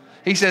people.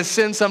 He says,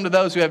 send some to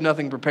those who have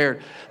nothing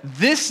prepared.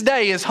 This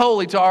day is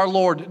holy to our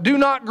Lord. Do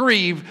not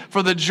grieve,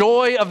 for the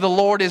joy of the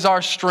Lord is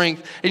our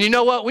strength. And you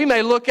know what? We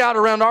may look out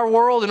around our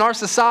world and our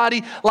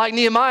society like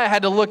Nehemiah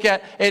had to look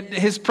at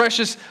his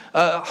precious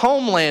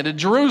homeland, at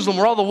Jerusalem,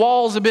 where all the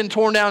walls had been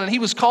torn down, and he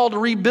was called to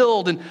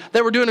rebuild. And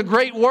they were doing a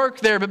great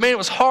work there. But man, it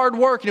was hard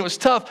work and it was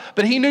tough.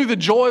 But he knew the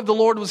joy of the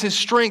Lord was his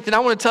strength. And I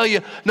want to tell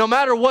you, no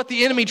matter what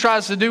the enemy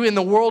tries to do in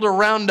the world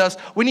around us,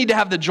 we need to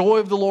have the joy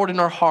of the Lord in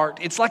our heart.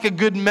 It's like a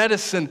good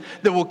medicine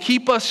that will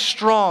keep us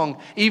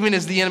strong even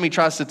as the enemy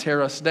tries to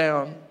tear us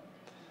down.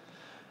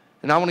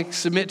 And I want to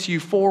submit to you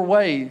 4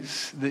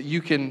 ways that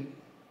you can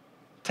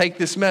take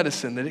this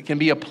medicine, that it can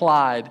be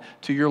applied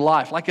to your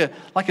life, like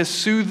a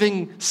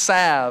soothing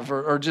salve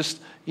or just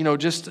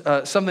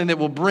something that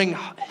will bring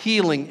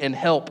healing and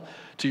help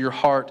to your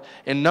heart.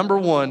 And number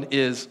 1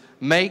 is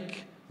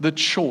make the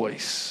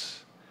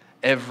choice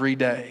every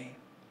day.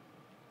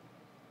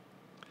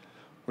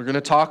 We're going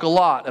to talk a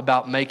lot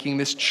about making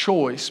this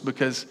choice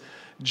because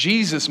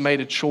Jesus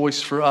made a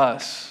choice for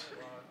us.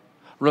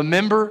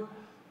 Remember,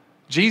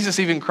 Jesus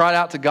even cried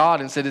out to God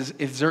and said,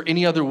 is there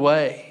any other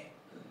way?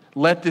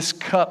 Let this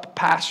cup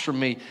pass from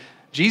me.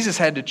 Jesus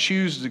had to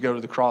choose to go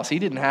to the cross. He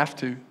didn't have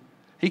to.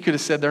 He could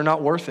have said, they're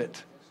not worth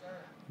it.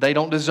 They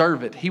don't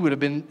deserve it. He would have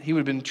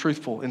been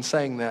truthful in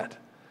saying that.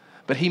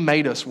 But he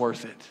made us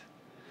worth it.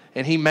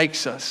 And he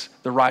makes us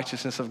the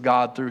righteousness of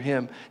God through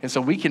him. And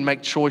so we can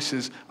make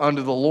choices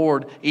under the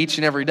Lord each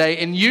and every day.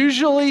 And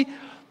usually,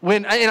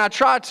 when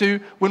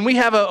we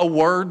have a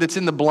word that's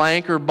in the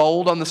blank or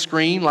bold on the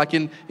screen, like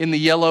in the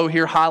yellow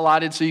here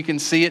highlighted so you can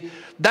see it,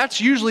 that's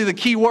usually the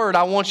key word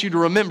I want you to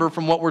remember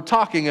from what we're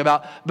talking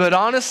about. But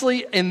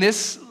honestly, in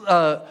this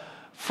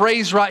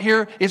phrase right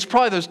here, it's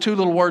probably those 2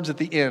 little words at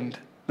the end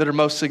that are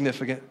most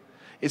significant.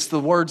 It's the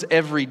words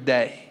every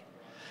day.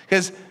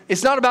 Because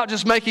it's not about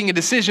just making a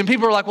decision.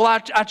 People are like, well,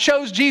 I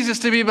chose Jesus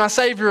to be my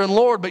Savior and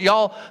Lord, but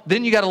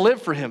then you got to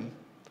live for him.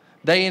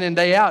 Day in and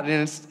day out,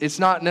 and it's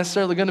not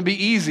necessarily going to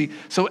be easy.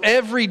 So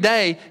every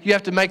day you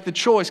have to make the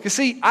choice. Because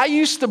see, I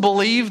used to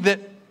believe that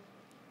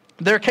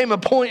there came a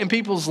point in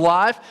people's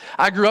life.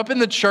 I grew up in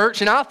the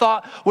church, and I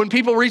thought when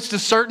people reached a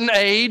certain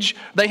age,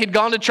 they had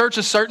gone to church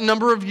a certain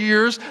number of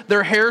years,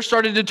 their hair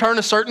started to turn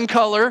a certain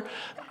color,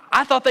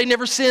 I thought they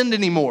never sinned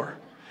anymore.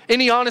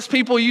 Any honest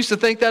people used to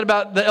think that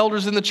about the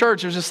elders in the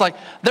church. It was just like,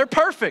 they're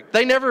perfect.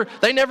 They never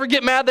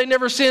get mad. They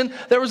never sin.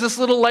 There was this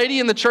little lady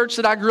in the church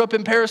that I grew up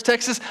in Paris,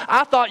 Texas.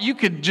 I thought you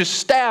could just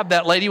stab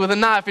that lady with a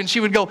knife and she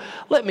would go,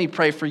 let me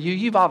pray for you.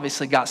 You've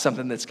obviously got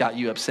something that's got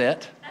you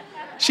upset.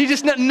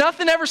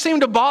 Nothing ever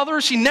seemed to bother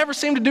her. She never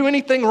seemed to do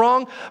anything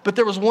wrong. But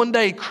there was one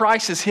day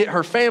crisis hit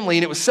her family,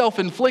 and it was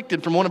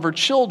self-inflicted from one of her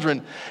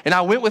children. And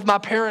I went with my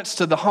parents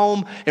to the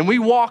home, and we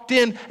walked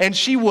in, and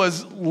she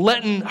was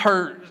letting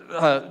her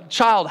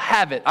child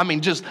have it. I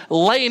mean, just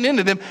laying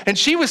into them. And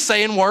she was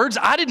saying words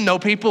I didn't know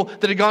people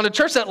that had gone to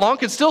church that long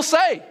could still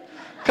say.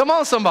 Come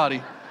on,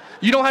 somebody.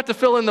 You don't have to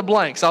fill in the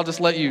blanks. I'll just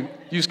let you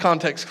use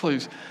context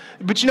clues.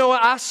 But you know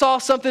what? I saw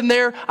something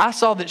there. I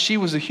saw that she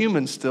was a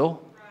human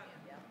still.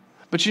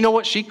 But you know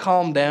what? She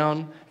calmed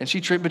down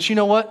and but you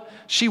know what?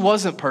 She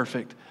wasn't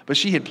perfect, but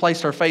she had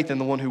placed her faith in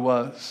the one who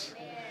was.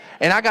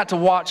 And I got to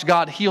watch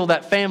God heal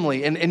that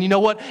family. And you know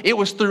what? It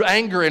was through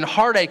anger and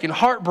heartache and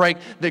heartbreak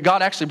that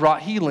God actually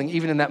brought healing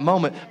even in that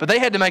moment. But they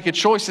had to make a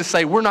choice to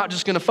say, we're not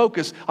just going to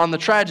focus on the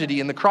tragedy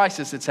and the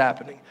crisis that's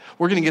happening.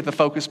 We're going to get the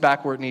focus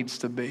back where it needs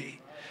to be.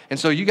 And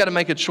so you got to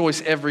make a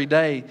choice every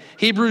day.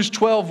 Hebrews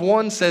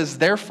 12:1 says,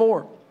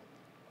 therefore,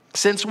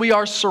 since we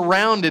are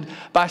surrounded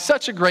by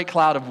such a great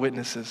cloud of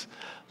witnesses,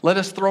 let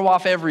us throw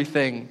off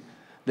everything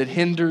that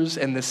hinders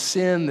and the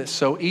sin that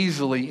so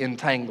easily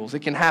entangles. It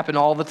can happen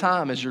all the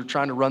time as you're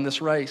trying to run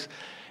this race.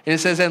 And it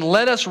says, and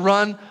let us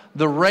run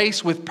the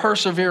race with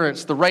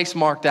perseverance, the race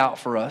marked out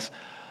for us.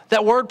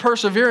 That word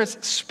perseverance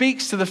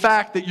speaks to the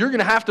fact that you're going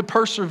to have to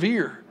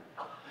persevere.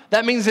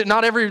 That means that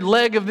not every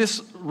leg of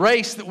this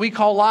race that we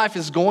call life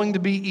is going to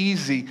be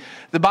easy.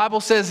 The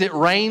Bible says it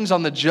rains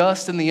on the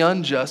just and the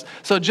unjust.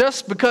 So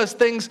just because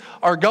things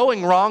are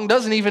going wrong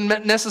doesn't even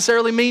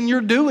necessarily mean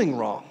you're doing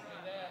wrong.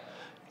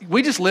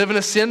 We just live in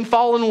a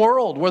sin-fallen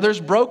world where there's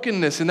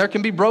brokenness and there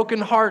can be broken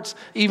hearts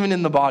even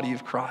in the body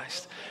of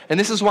Christ. And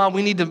this is why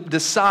we need to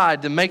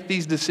decide to make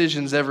these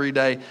decisions every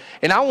day.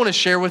 And I want to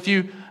share with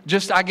you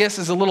just, I guess,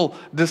 as a little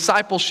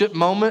discipleship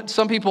moment.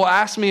 Some people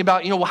ask me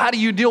about, well, how do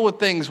you deal with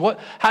things?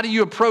 How do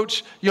you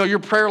approach, your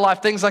prayer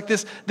life, things like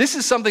this. This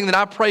is something that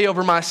I pray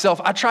over myself.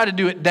 I try to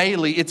do it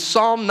daily. It's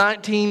Psalm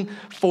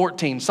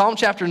 19:14, Psalm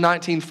chapter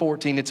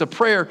 19:14. It's a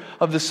prayer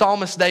of the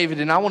psalmist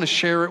David, and I want to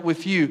share it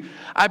with you.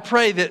 I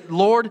pray that,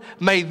 Lord,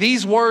 may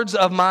these words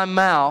of my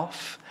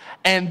mouth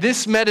and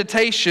this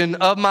meditation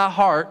of my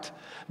heart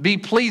be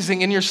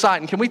pleasing in your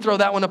sight. And can we throw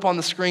that one up on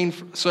the screen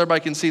so everybody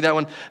can see that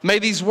one? May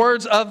these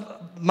words of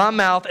my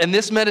mouth and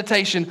this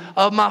meditation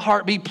of my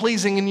heart be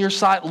pleasing in your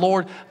sight,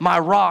 Lord, my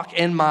rock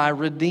and my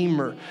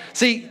redeemer.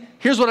 See,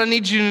 here's what I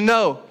need you to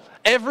know.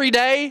 Every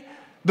day,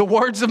 the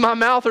words of my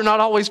mouth are not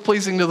always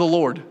pleasing to the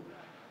Lord,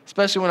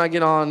 especially when I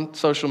get on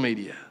social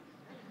media.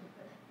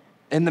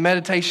 And the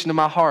meditation of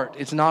my heart,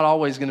 it's not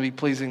always going to be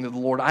pleasing to the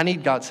Lord. I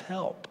need God's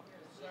help.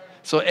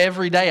 So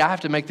every day I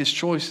have to make this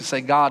choice to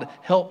say, God,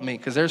 help me.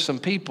 Because there's some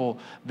people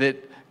that,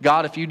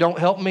 God, if you don't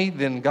help me,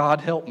 then God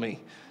help me.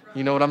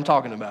 You know what I'm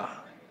talking about.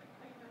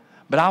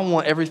 But I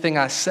want everything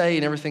I say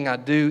and everything I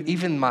do,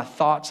 even my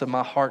thoughts of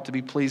my heart, to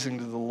be pleasing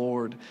to the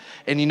Lord.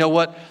 And you know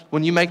what?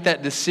 When you make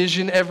that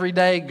decision every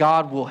day,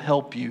 God will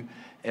help you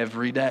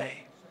every day.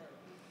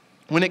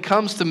 When it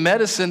comes to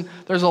medicine,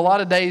 there's a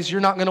lot of days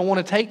you're not going to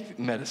want to take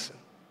medicine.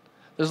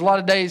 There's a lot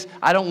of days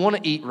I don't want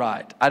to eat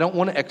right. I don't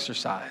want to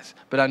exercise.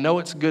 But I know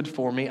it's good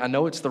for me. I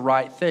know it's the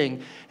right thing.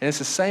 And it's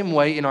the same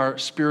way in our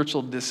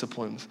spiritual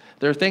disciplines.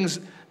 There are things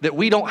that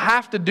we don't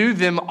have to do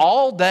them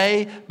all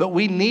day, but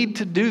we need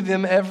to do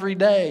them every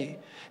day.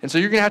 And so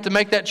you're going to have to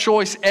make that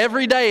choice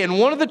every day. And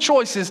one of the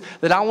choices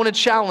that I want to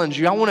challenge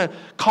you, I want to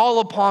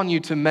call upon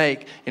you to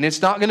make, and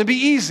it's not going to be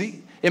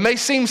easy. It may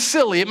seem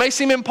silly. It may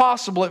seem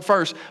impossible at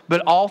first,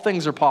 but all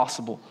things are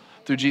possible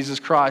through Jesus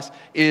Christ.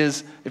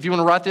 Is, if you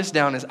want to write this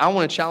down, is I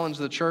want to challenge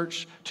the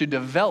church to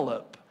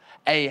develop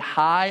a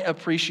high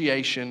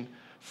appreciation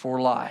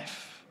for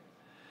life.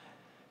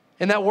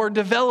 And that word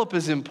develop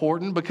is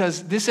important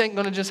because this ain't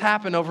going to just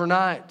happen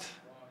overnight.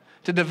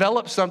 To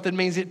develop something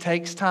means it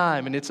takes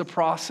time and it's a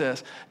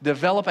process.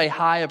 Develop a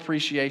high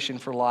appreciation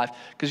for life.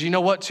 Because you know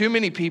what? Too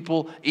many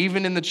people,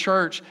 even in the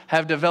church,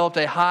 have developed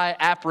a high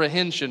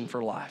apprehension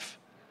for life.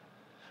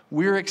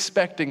 We're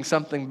expecting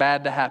something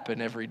bad to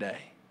happen every day.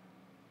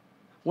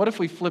 What if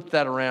we flip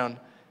that around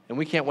and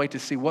we can't wait to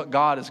see what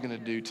God is going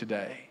to do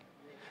today?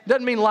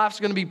 Doesn't mean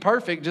life's going to be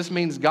perfect. Just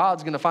means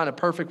God's going to find a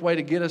perfect way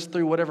to get us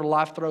through whatever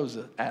life throws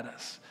at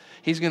us.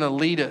 He's going to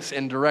lead us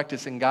and direct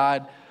us and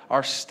guide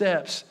our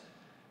steps.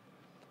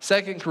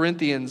 2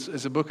 Corinthians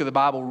is a book of the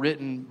Bible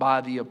written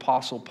by the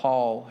Apostle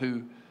Paul,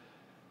 who,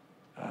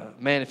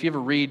 if you ever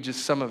read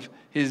just some of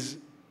his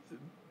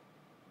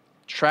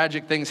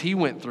tragic things he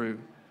went through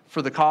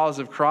for the cause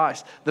of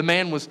Christ. The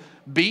man was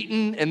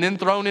beaten and then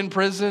thrown in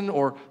prison,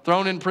 or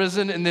thrown in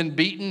prison and then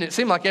beaten. It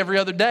seemed like every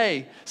other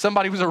day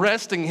somebody was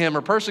arresting him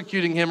or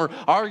persecuting him or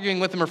arguing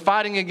with him or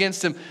fighting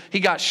against him. He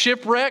got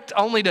shipwrecked,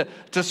 only to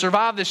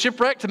survive the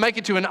shipwreck, to make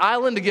it to an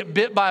island, to get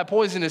bit by a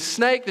poisonous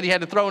snake that he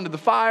had to throw into the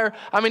fire.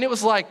 I mean, it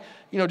was like,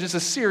 just a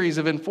series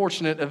of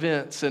unfortunate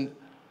events. And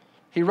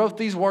he wrote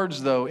these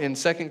words, though, in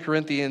 2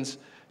 Corinthians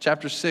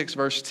chapter 6,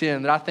 verse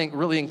 10, that I think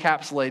really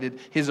encapsulated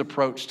his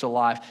approach to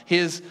life,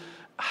 his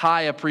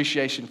high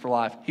appreciation for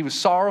life. He was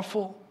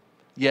sorrowful,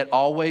 yet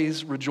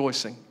always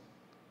rejoicing.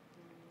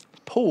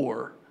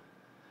 Poor,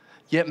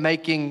 yet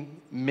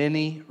making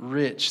many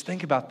rich.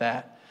 Think about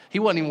that. He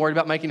wasn't even worried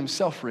about making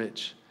himself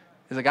rich.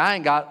 He's like, I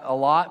ain't got a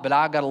lot, but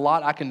I got a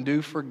lot I can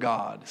do for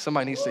God.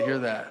 Somebody needs to hear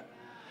that.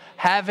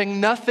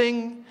 Having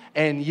nothing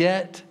and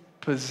yet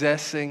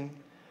possessing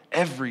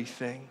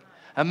everything.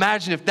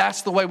 Imagine if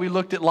that's the way we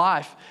looked at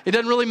life. It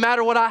doesn't really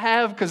matter what I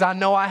have because I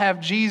know I have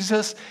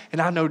Jesus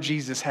and I know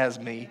Jesus has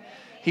me.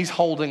 He's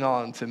holding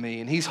on to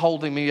me and He's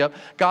holding me up.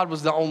 God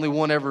was the only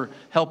one ever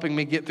helping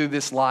me get through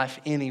this life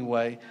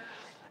anyway.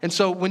 And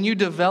so when you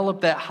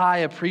develop that high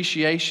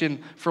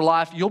appreciation for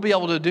life, you'll be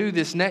able to do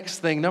this next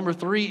thing. Number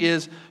 3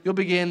 is you'll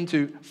begin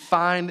to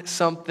find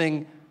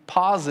something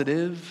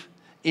positive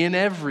in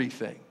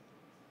everything.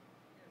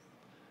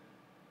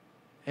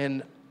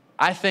 And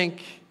I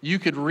think you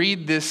could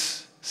read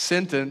this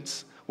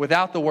sentence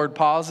without the word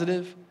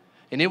positive,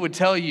 and it would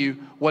tell you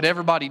what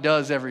everybody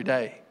does every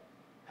day.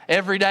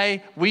 Every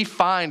day, we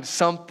find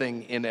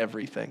something in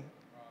everything.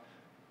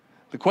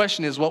 The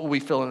question is, what will we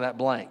fill in that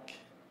blank?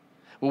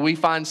 Will we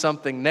find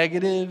something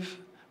negative?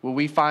 Will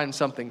we find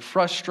something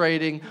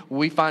frustrating? Will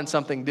we find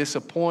something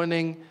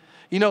disappointing?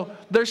 You know,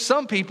 there's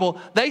some people,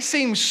 they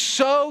seem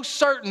so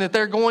certain that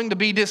they're going to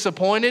be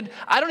disappointed.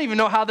 I don't even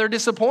know how they're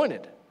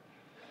disappointed.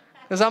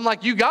 Because I'm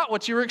like, you got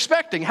what you were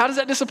expecting. How does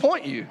that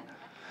disappoint you?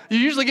 You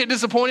usually get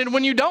disappointed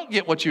when you don't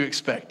get what you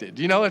expected.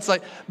 You know, it's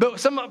like, but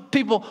some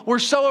people, we're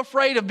so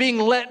afraid of being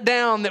let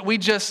down that we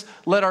just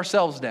let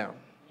ourselves down.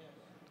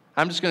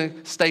 I'm just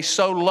going to stay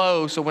so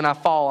low so when I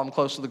fall, I'm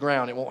close to the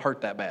ground. It won't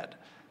hurt that bad,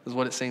 is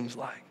what it seems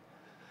like.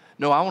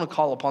 No, I want to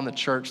call upon the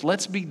church.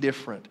 Let's be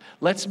different.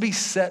 Let's be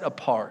set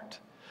apart.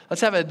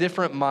 Let's have a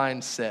different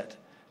mindset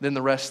than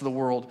the rest of the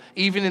world,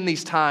 even in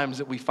these times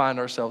that we find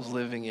ourselves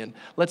living in.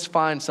 Let's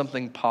find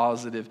something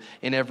positive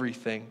in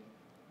everything.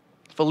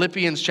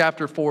 Philippians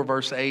chapter 4,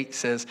 verse 8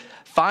 says,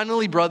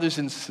 "Finally, brothers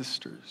and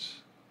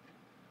sisters,"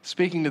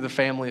 speaking to the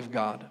family of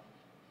God.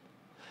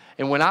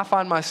 And when I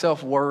find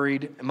myself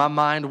worried, my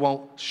mind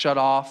won't shut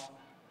off,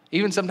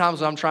 even sometimes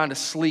when I'm trying to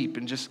sleep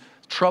and just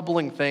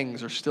troubling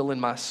things are still in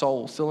my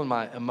soul, still in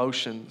my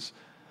emotions,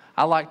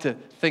 I like to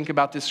think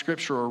about this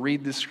scripture or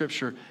read this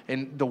scripture,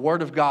 and the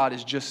word of God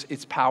is just,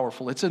 it's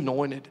powerful, it's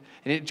anointed,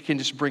 and it can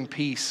just bring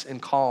peace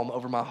and calm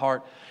over my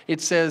heart.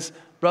 It says,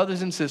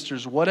 brothers and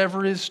sisters,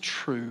 whatever is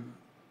true,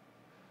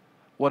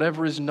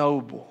 whatever is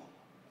noble,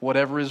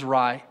 whatever is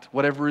right,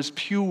 whatever is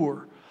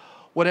pure,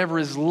 whatever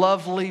is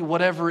lovely,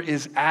 whatever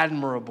is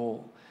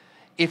admirable,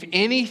 if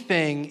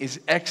anything is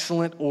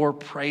excellent or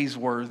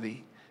praiseworthy,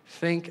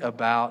 think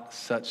about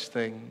such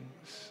things.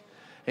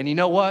 And you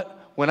know what?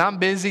 When I'm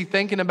busy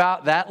thinking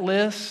about that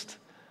list,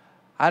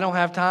 I don't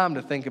have time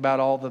to think about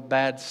all the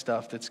bad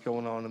stuff that's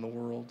going on in the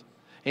world.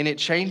 And it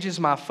changes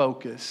my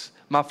focus.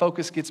 My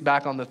focus gets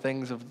back on the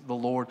things of the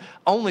Lord.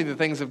 Only the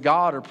things of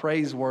God are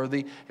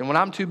praiseworthy. And when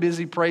I'm too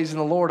busy praising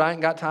the Lord, I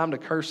ain't got time to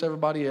curse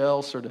everybody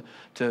else or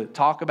to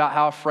talk about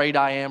how afraid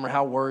I am or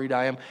how worried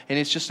I am. And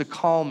it's just a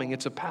calming,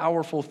 it's a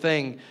powerful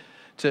thing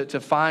to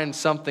find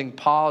something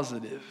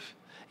positive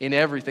in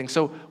everything.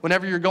 So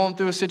whenever you're going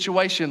through a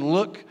situation,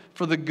 look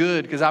for the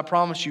good, because I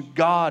promise you,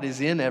 God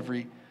is in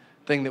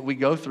everything that we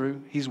go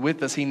through. He's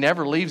with us. He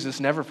never leaves us,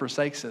 never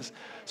forsakes us.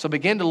 So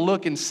begin to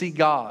look and see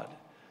God.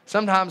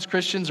 Sometimes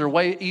Christians we're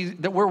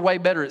way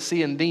better at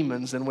seeing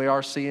demons than we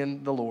are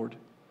seeing the Lord.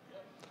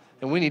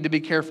 And we need to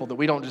be careful that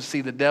we don't just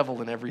see the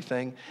devil in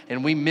everything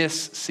and we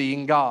miss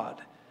seeing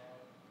God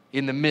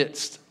in the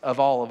midst of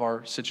all of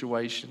our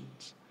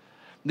situations.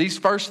 These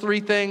first 3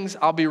 things,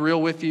 I'll be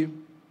real with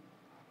you,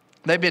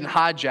 they've been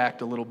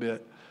hijacked a little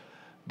bit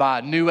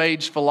by New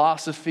Age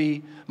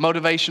philosophy,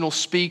 motivational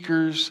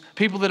speakers.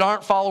 People that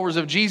aren't followers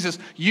of Jesus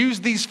use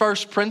these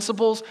first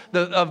principles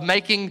of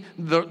making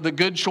the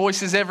good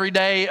choices every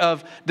day,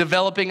 of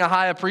developing a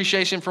high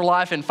appreciation for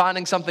life and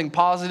finding something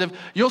positive.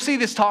 You'll see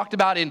this talked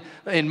about in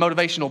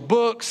motivational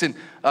books and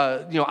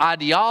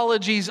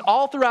ideologies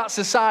all throughout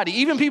society.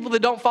 Even people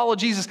that don't follow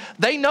Jesus,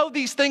 they know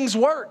these things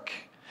work.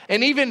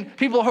 And even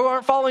people who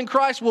aren't following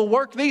Christ will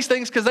work these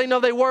things because they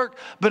know they work.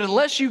 But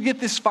unless you get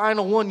this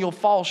final one, you'll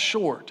fall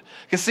short.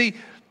 Because see,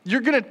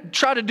 you're going to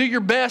try to do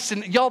your best.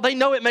 And y'all, they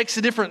know it makes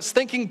a difference.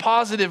 Thinking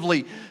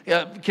positively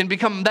can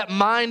become that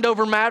mind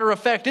over matter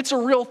effect. It's a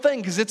real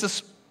thing because it's a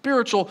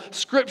spiritual,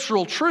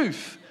 scriptural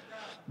truth.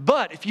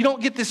 But if you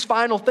don't get this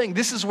final thing,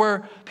 this is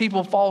where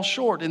people fall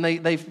short and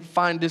they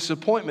find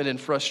disappointment and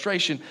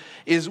frustration,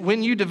 is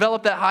when you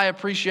develop that high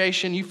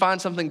appreciation, you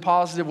find something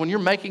positive. When you're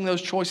making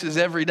those choices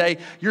every day,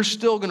 you're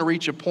still going to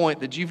reach a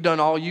point that you've done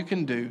all you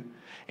can do,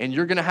 and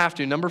you're going to have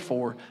to, number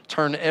 4,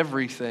 turn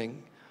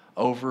everything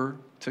over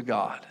to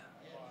God.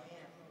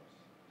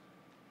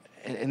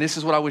 And this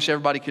is what I wish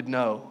everybody could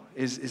know,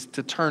 is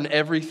to turn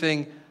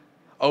everything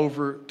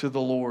over to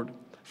the Lord.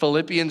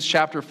 Philippians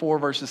chapter 4,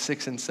 verses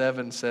 6 and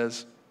 7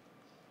 says,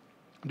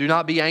 "Do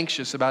not be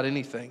anxious about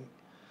anything,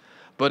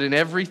 but in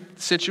every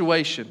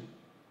situation,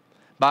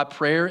 by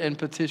prayer and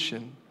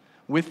petition,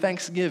 with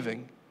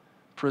thanksgiving,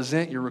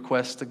 present your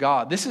requests to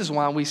God." This is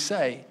why we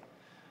say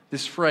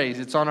this phrase.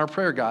 It's on our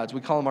prayer guides.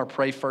 We call them our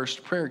Pray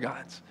First prayer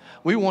guides.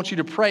 We want you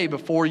to pray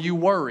before you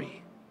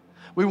worry.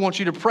 We want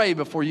you to pray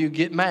before you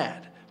get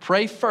mad.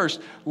 Pray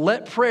first.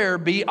 Let prayer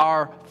be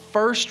our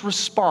first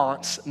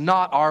response,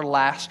 not our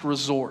last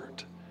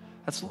resort.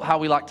 That's how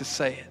we like to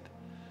say it.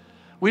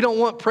 We don't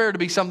want prayer to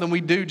be something we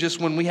do just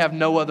when we have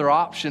no other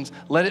options.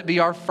 Let it be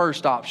our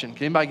first option.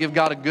 Can anybody give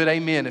God a good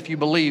amen if you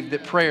believe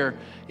that prayer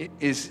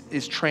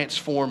is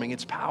transforming,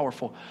 it's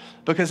powerful?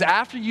 Because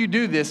after you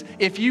do this,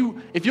 if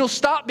you'll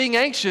stop being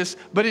anxious,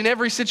 but in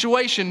every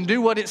situation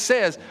do what it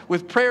says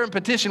with prayer and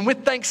petition,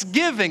 with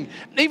thanksgiving,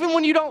 even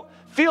when you don't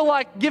feel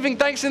like giving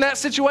thanks in that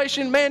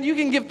situation, man, you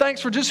can give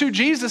thanks for just who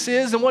Jesus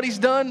is and what he's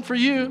done for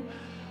you.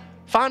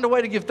 Find a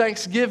way to give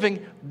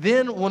thanksgiving.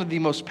 Then one of the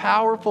most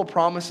powerful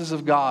promises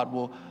of God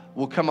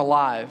will come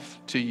alive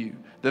to you.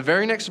 The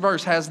very next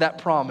verse has that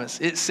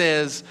promise. It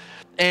says,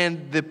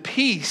 and the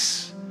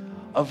peace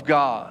of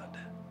God,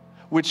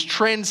 which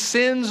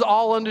transcends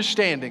all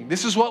understanding.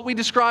 This is what we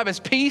describe as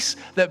peace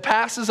that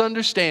passes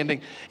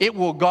understanding. It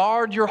will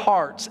guard your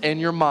hearts and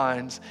your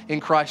minds in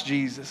Christ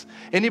Jesus.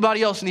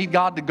 Anybody else need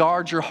God to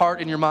guard your heart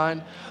and your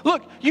mind?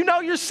 Look, you know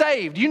you're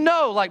saved. You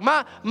know, like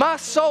my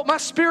soul, my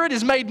spirit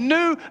is made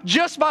new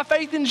just by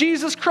faith in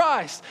Jesus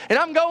Christ. And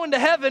I'm going to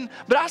heaven,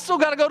 but I still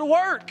got to go to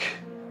work.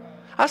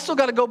 I still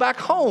got to go back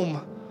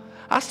home.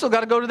 I still got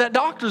to go to that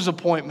doctor's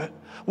appointment.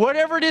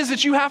 Whatever it is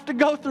that you have to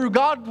go through,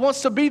 God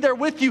wants to be there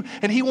with you,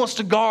 and he wants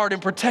to guard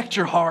and protect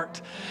your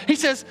heart. He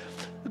says,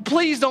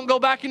 please don't go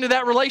back into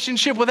that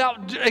relationship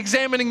without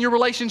examining your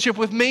relationship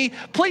with me.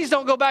 Please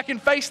don't go back and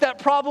face that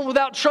problem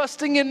without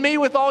trusting in me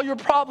with all your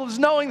problems,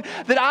 knowing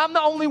that I'm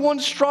the only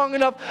one strong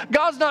enough.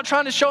 God's not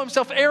trying to show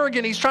himself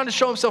arrogant. He's trying to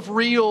show himself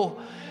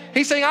real.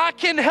 He's saying, I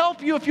can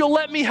help you if you'll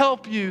let me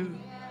help you.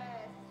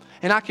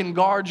 And I can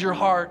guard your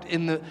heart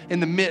in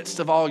the midst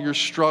of all your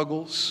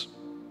struggles.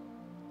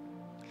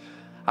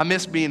 I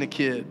miss being a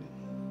kid.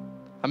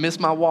 I miss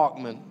my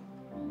Walkman.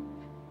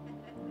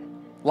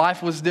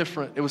 Life was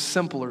different. It was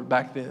simpler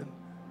back then.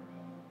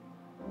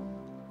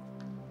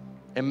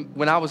 And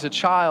when I was a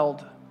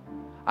child,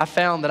 I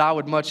found that I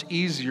would much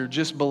easier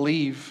just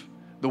believe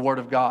the Word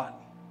of God.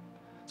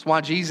 That's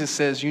why Jesus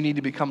says you need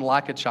to become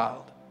like a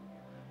child.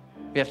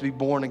 You have to be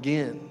born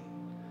again.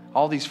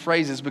 All these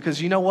phrases,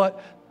 because you know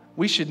what?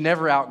 We should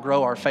never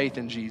outgrow our faith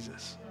in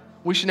Jesus.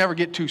 We should never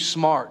get too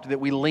smart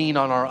that we lean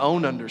on our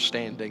own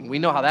understanding. We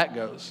know how that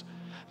goes.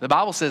 The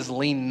Bible says,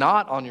 lean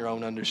not on your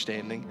own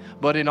understanding,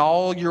 but in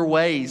all your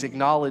ways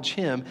acknowledge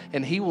him,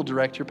 and he will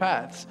direct your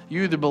paths.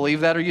 You either believe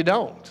that or you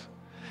don't.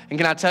 And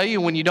can I tell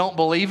you, when you don't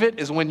believe it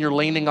is when you're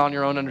leaning on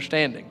your own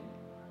understanding.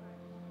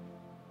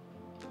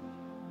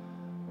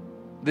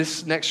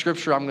 This next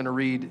scripture I'm going to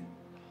read,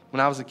 when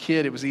I was a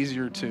kid, it was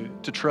easier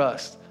to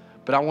trust.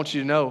 But I want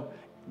you to know,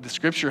 the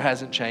scripture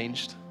hasn't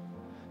changed.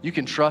 You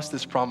can trust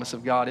this promise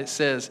of God. It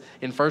says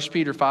in 1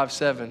 Peter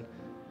 5:7,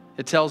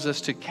 it tells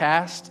us to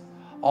cast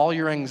all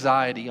your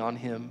anxiety on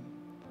him.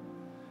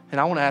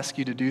 And I want to ask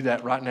you to do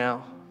that right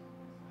now.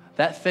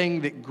 That thing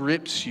that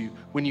grips you,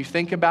 when you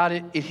think about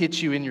it, it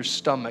hits you in your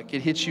stomach.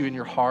 It hits you in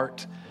your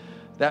heart.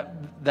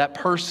 That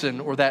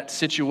person or that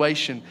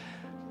situation,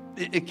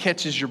 it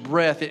catches your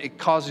breath. It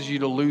causes you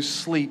to lose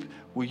sleep.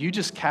 Will you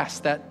just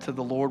cast that to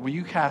the Lord? Will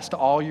you cast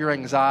all your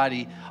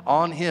anxiety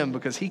on him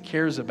because he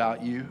cares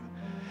about you?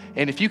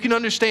 And if you can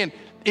understand,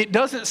 it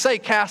doesn't say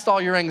cast all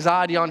your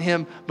anxiety on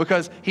him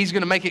because he's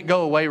going to make it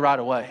go away right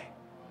away.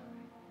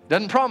 It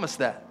doesn't promise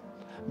that.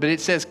 But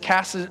it says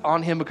cast it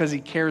on him because he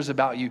cares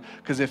about you.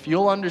 Because if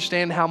you'll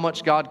understand how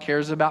much God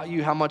cares about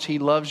you, how much he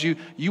loves you,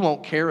 you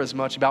won't care as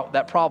much about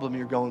that problem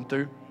you're going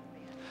through.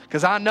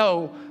 Because I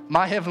know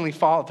my Heavenly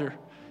Father,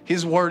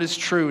 his word is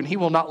true, and he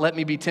will not let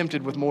me be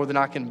tempted with more than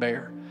I can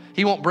bear.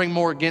 He won't bring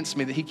more against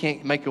me that he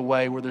can't make a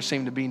way where there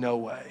seemed to be no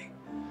way.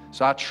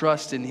 So I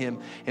trust in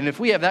him. And if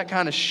we have that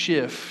kind of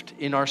shift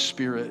in our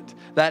spirit,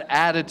 that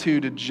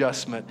attitude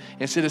adjustment,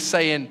 instead of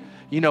saying,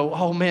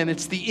 oh man,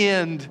 it's the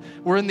end.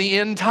 We're in the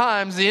end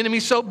times. The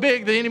enemy's so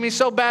big. The enemy's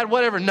so bad,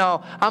 whatever.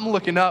 No, I'm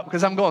looking up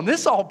because I'm going,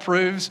 this all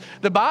proves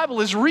the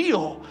Bible is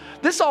real.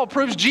 This all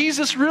proves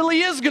Jesus really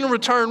is going to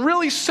return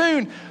really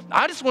soon.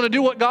 I just want to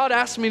do what God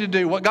asked me to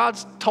do, what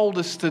God's told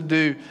us to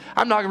do.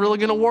 I'm not really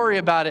going to worry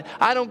about it.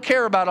 I don't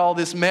care about all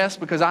this mess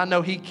because I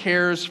know he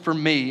cares for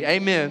me.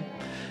 Amen.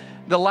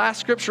 The last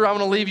scripture I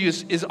want to leave you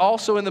is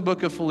also in the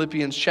book of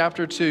Philippians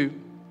chapter 2.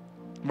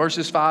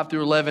 Verses 5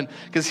 through 11,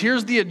 because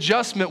here's the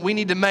adjustment we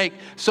need to make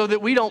so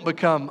that we don't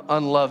become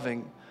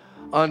unloving,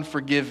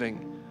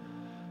 unforgiving,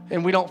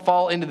 and we don't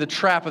fall into the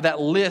trap of that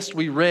list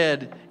we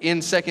read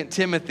in 2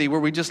 Timothy where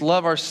we just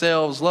love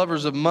ourselves,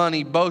 lovers of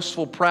money,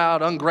 boastful,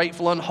 proud,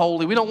 ungrateful,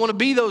 unholy. We don't want to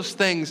be those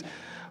things.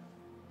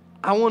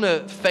 I want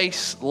to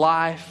face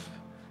life.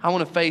 I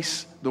want to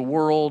face the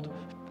world.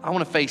 I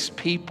want to face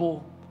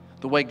people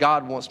the way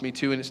God wants me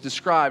to, and it's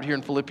described here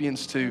in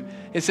Philippians 2.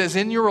 It says,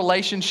 in your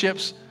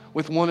relationships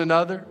with one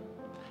another,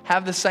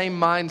 have the same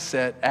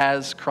mindset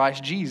as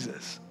Christ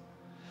Jesus.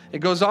 It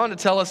goes on to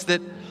tell us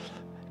that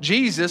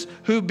Jesus,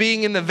 who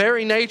being in the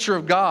very nature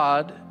of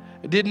God,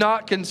 did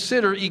not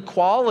consider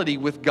equality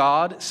with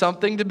God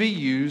something to be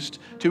used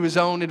to his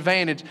own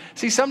advantage.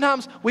 See,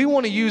 sometimes we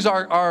want to use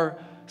our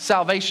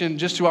salvation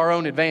just to our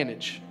own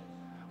advantage.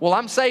 Well,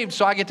 I'm saved,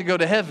 so I get to go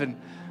to heaven.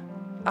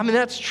 I mean,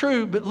 that's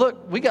true, but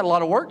look, we got a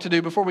lot of work to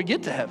do before we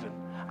get to heaven.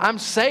 I'm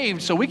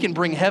saved so we can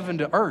bring heaven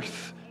to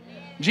earth.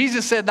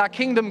 Jesus said, thy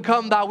kingdom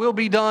come, thy will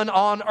be done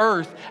on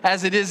earth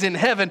as it is in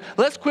heaven.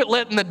 Let's quit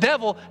letting the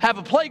devil have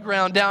a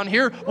playground down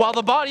here while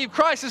the body of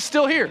Christ is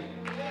still here.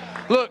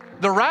 Look,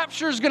 the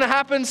rapture is going to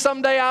happen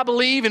someday, I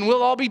believe, and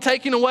we'll all be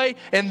taken away.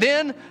 And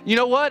then, you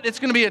know what? It's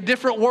going to be a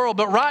different world.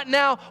 But right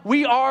now,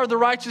 we are the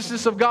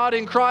righteousness of God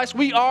in Christ.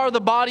 We are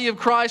the body of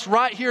Christ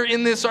right here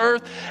in this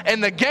earth.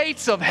 And the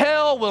gates of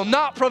hell will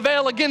not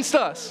prevail against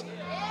us.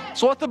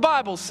 That's what the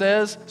Bible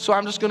says. So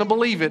I'm just going to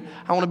believe it.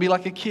 I want to be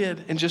like a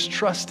kid and just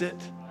trust it.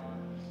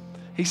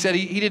 He said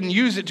he didn't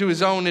use it to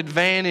his own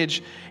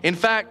advantage. In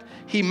fact,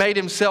 he made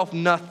himself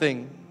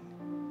nothing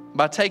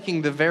by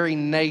taking the very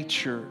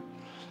nature.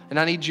 And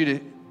I need you to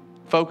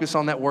focus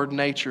on that word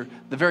nature.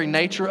 The very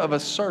nature of a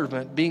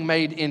servant being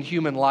made in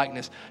human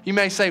likeness. You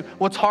may say,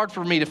 well, it's hard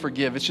for me to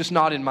forgive. It's just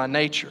not in my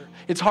nature.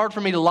 It's hard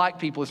for me to like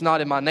people. It's not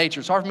in my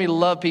nature. It's hard for me to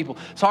love people.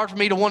 It's hard for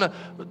me to want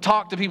to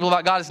talk to people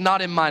about God. It's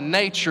not in my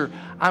nature.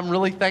 I'm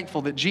really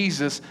thankful that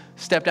Jesus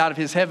stepped out of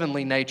his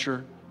heavenly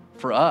nature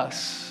for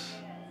us.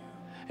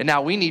 And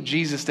now we need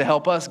Jesus to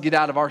help us get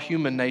out of our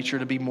human nature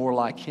to be more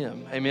like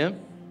him.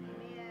 Amen?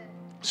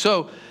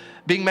 So,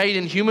 being made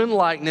in human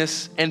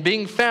likeness and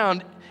being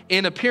found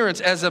in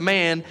appearance as a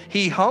man,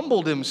 he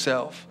humbled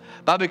himself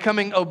by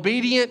becoming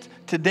obedient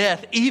to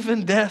death,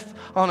 even death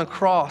on a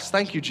cross.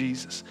 Thank you,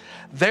 Jesus.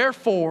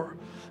 Therefore,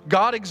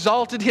 God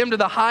exalted him to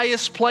the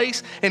highest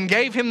place and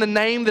gave him the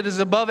name that is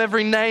above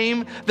every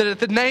name, that at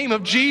the name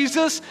of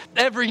Jesus,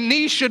 every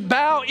knee should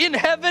bow in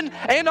heaven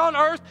and on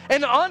earth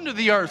and under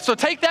the earth. So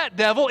take that,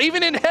 devil.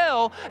 Even in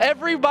hell,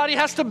 everybody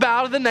has to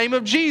bow to the name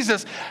of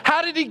Jesus.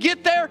 How did he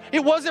get there?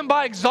 It wasn't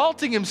by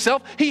exalting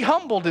himself. He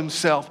humbled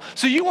himself.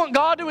 So you want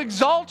God to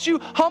exalt you?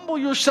 Humble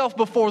yourself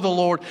before the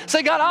Lord.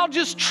 Say, God, I'll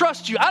just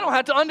trust you. I don't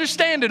have to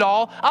understand it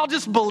all. I'll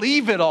just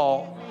believe it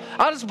all.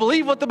 I'll just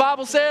believe what the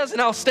Bible says,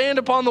 and I'll stand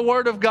upon the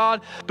word of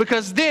God,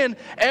 because then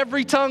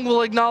every tongue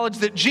will acknowledge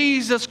that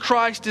Jesus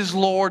Christ is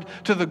Lord,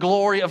 to the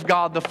glory of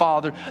God the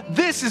Father.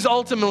 This is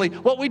ultimately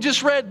what we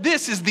just read.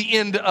 This is the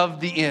end of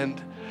the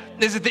end.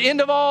 Is at the end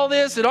of all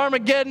this, at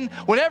Armageddon,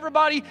 when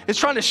everybody is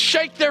trying to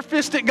shake their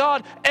fist at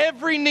God,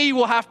 every knee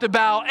will have to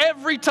bow,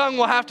 every tongue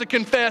will have to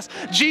confess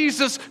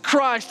Jesus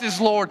Christ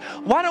is Lord.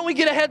 Why don't we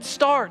get a head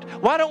start?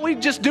 Why don't we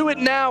just do it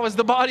now as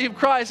the body of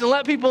Christ and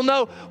let people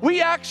know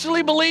we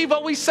actually believe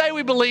what we say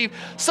we believe,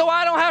 so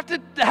I don't have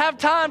to have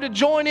time to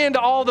join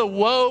into all the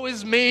woe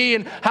is me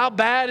and how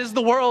bad is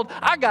the world.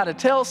 I got to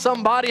tell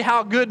somebody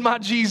how good my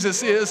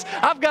Jesus is.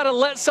 I've got to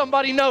let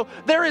somebody know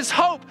there is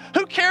hope.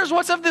 Who cares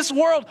what's of this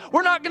world?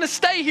 We're not going to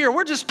stay here.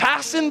 We're just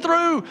passing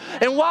through.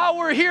 And while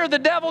we're here, the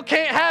devil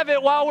can't have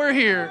it while we're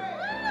here.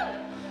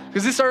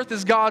 Because this earth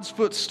is God's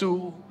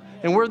footstool.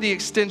 And we're the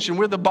extension.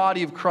 We're the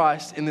body of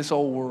Christ in this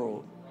old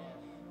world.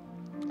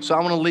 So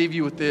I want to leave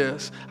you with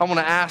this. I want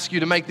to ask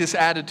you to make this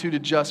attitude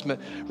adjustment.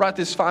 Write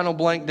this final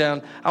blank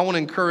down. I want to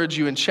encourage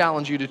you and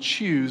challenge you to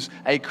choose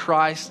a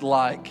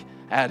Christ-like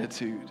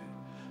attitude.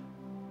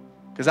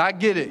 Because I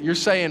get it. You're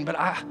saying, but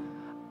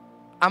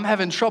I'm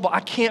having trouble.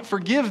 I can't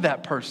forgive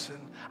that person.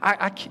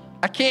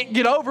 I can't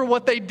get over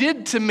what they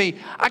did to me.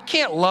 I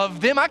can't love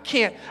them. I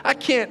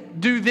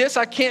can't do this.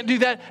 I can't do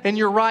that. And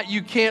you're right,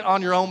 you can't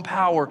on your own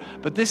power.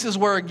 But this is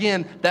where,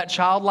 again, that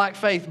childlike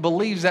faith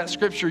believes that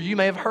scripture you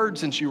may have heard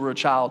since you were a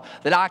child,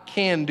 that I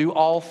can do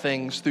all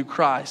things through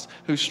Christ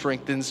who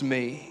strengthens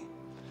me.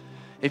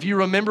 If you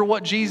remember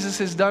what Jesus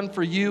has done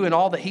for you and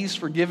all that he's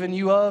forgiven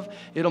you of,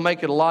 it'll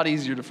make it a lot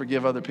easier to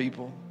forgive other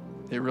people.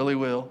 It really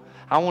will.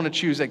 I want to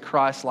choose a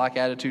Christ-like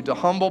attitude, to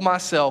humble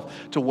myself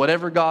to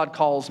whatever God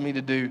calls me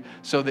to do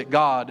so that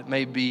God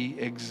may be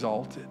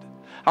exalted.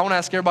 I want to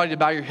ask everybody to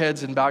bow your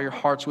heads and bow your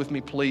hearts with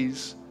me,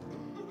 please.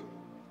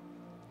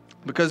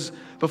 Because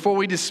before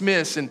we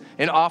dismiss and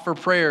offer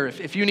prayer,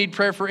 if you need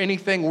prayer for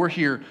anything, we're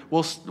here.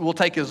 We'll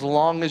take as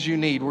long as you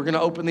need. We're going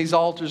to open these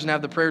altars and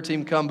have the prayer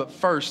team come. But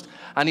first,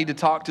 I need to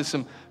talk to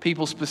some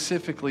people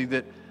specifically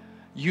that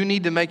you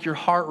need to make your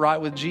heart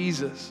right with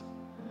Jesus.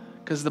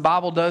 Because the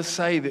Bible does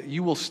say that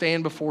you will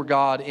stand before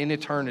God in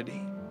eternity.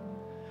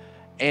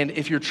 And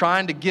if you're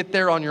trying to get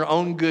there on your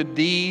own good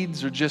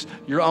deeds or just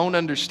your own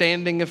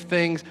understanding of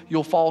things,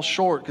 you'll fall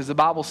short, because the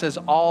Bible says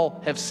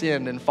all have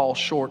sinned and fall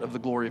short of the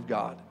glory of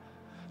God.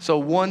 So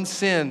one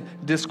sin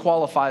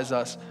disqualifies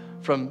us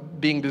from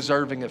being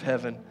deserving of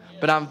heaven.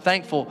 But I'm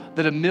thankful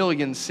that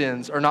 1,000,000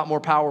 sins are not more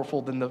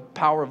powerful than the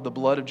power of the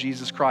blood of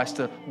Jesus Christ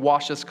to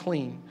wash us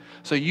clean.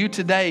 So you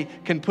today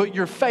can put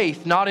your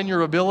faith not in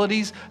your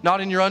abilities,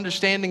 not in your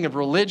understanding of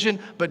religion,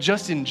 but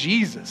just in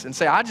Jesus, and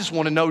say, I just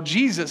want to know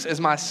Jesus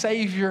as my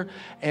Savior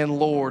and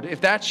Lord.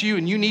 If that's you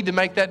and you need to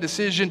make that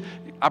decision,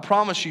 I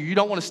promise you, you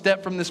don't want to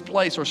step from this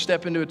place or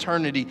step into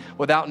eternity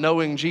without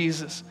knowing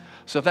Jesus.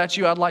 So if that's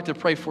you, I'd like to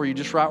pray for you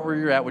just right where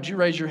you're at. Would you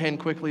raise your hand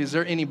quickly? Is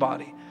there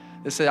anybody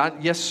that said,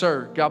 yes,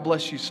 sir. God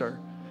bless you, sir.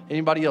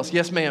 Anybody else?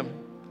 Yes, ma'am.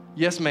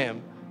 Yes,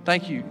 ma'am.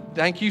 Thank you.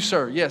 Thank you,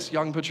 sir. Yes,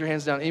 y'all can put your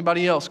hands down.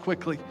 Anybody else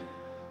quickly?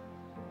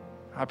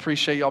 I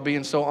appreciate y'all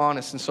being so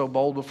honest and so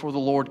bold before the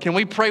Lord. Can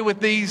we pray with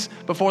these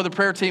before the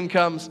prayer team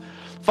comes?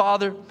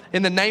 Father,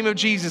 in the name of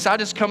Jesus, I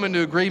just come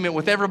into agreement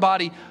with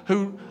everybody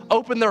who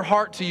opened their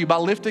heart to you by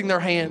lifting their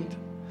hand.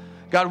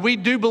 God, we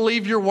do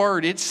believe your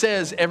word. It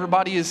says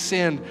everybody has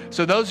sinned.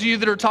 So those of you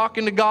that are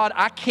talking to God,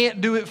 I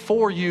can't do it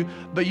for you,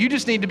 but you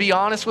just need to be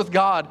honest with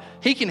God.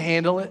 He can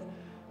handle it.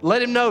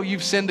 Let him know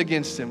you've sinned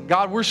against him.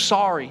 God, we're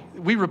sorry.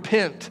 We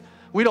repent.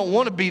 We don't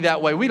want to be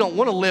that way. We don't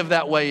want to live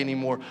that way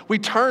anymore. We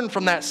turn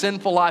from that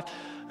sinful life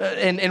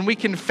and we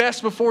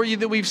confess before you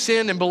that we've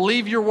sinned and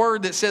believe your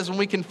word that says when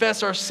we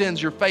confess our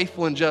sins, you're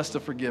faithful and just to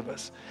forgive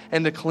us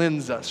and to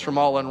cleanse us from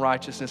all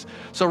unrighteousness.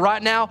 So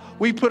right now,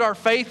 we put our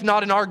faith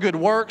not in our good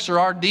works or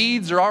our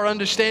deeds or our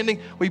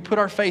understanding. We put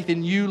our faith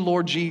in you,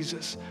 Lord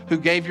Jesus, who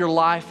gave your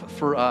life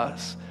for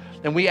us.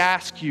 And we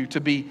ask you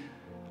to be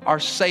our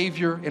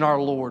Savior and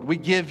our Lord. We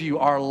give you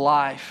our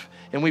life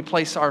and we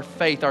place our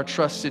faith, our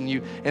trust in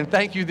you. And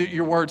thank you that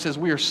your word says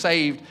we are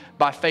saved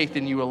by faith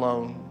in you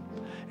alone.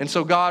 And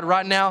so God,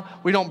 right now,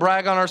 we don't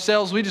brag on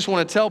ourselves. We just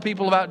want to tell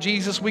people about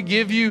Jesus. We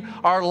give you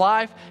our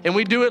life, and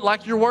we do it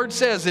like your word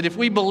says, that if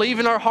we believe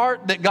in our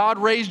heart that God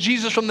raised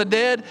Jesus from the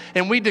dead,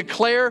 and we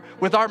declare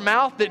with our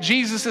mouth that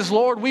Jesus is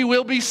Lord, we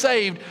will be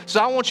saved. So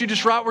I want you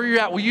just right where you're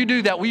at. Will you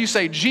do that? Will you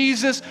say,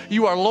 Jesus,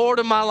 you are Lord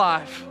of my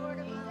life?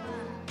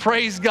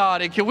 Praise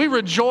God. And can we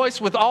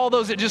rejoice with all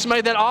those that just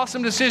made that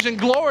awesome decision?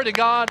 Glory to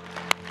God.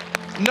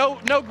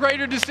 No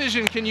greater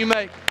decision can you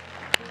make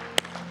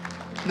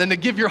than to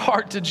give your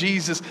heart to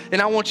Jesus. And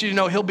I want you to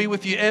know he'll be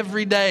with you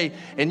every day.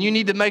 And you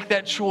need to make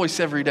that choice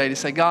every day to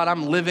say, God,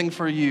 I'm living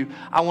for you.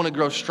 I want to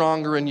grow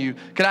stronger in you.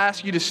 Can I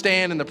ask you to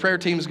stand, and the prayer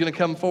team is going to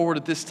come forward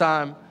at this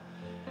time.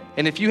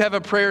 And if you have a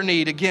prayer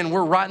need, again,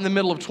 we're right in the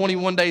middle of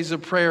 21 days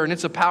of prayer, and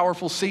it's a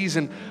powerful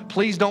season.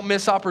 Please don't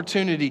miss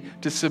opportunity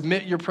to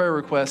submit your prayer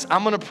requests.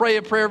 I'm going to pray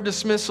a prayer of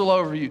dismissal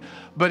over you.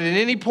 But at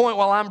any point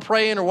while I'm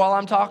praying or while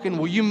I'm talking,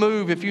 will you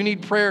move if you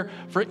need prayer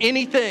for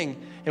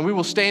anything? And we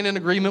will stand in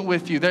agreement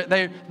with you.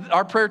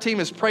 Our prayer team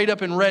is prayed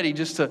up and ready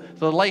just to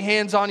lay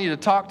hands on you, to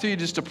talk to you,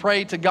 just to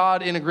pray to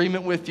God in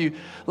agreement with you.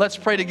 Let's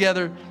pray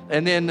together,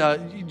 and then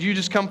you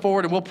just come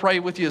forward and we'll pray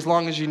with you as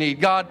long as you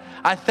need. God,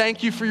 I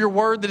thank you for your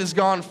word that has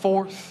gone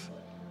forth.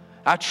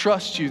 I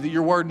trust you that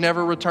your word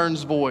never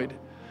returns void.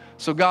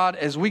 So God,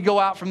 as we go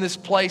out from this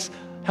place,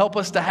 help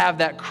us to have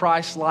that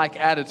Christ-like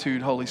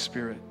attitude, Holy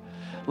Spirit.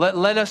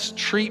 Let us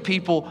treat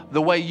people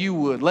the way you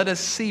would. Let us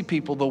see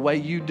people the way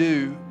you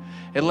do.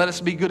 And let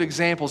us be good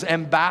examples,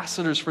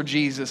 ambassadors for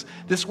Jesus.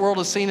 This world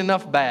has seen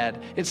enough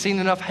bad. It's seen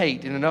enough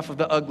hate and enough of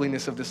the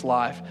ugliness of this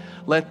life.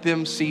 Let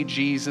them see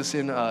Jesus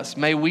in us.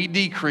 May we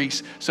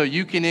decrease so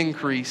you can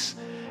increase.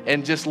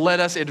 And just let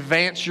us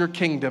advance your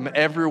kingdom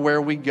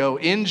everywhere we go.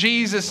 In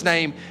Jesus'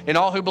 name, and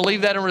all who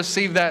believe that and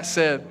receive that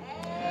said,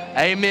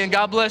 amen.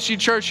 God bless you,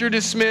 church. You're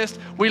dismissed.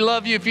 We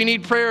love you. If you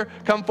need prayer,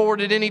 come forward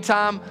at any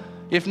time.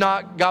 If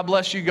not, God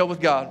bless you. Go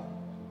with God.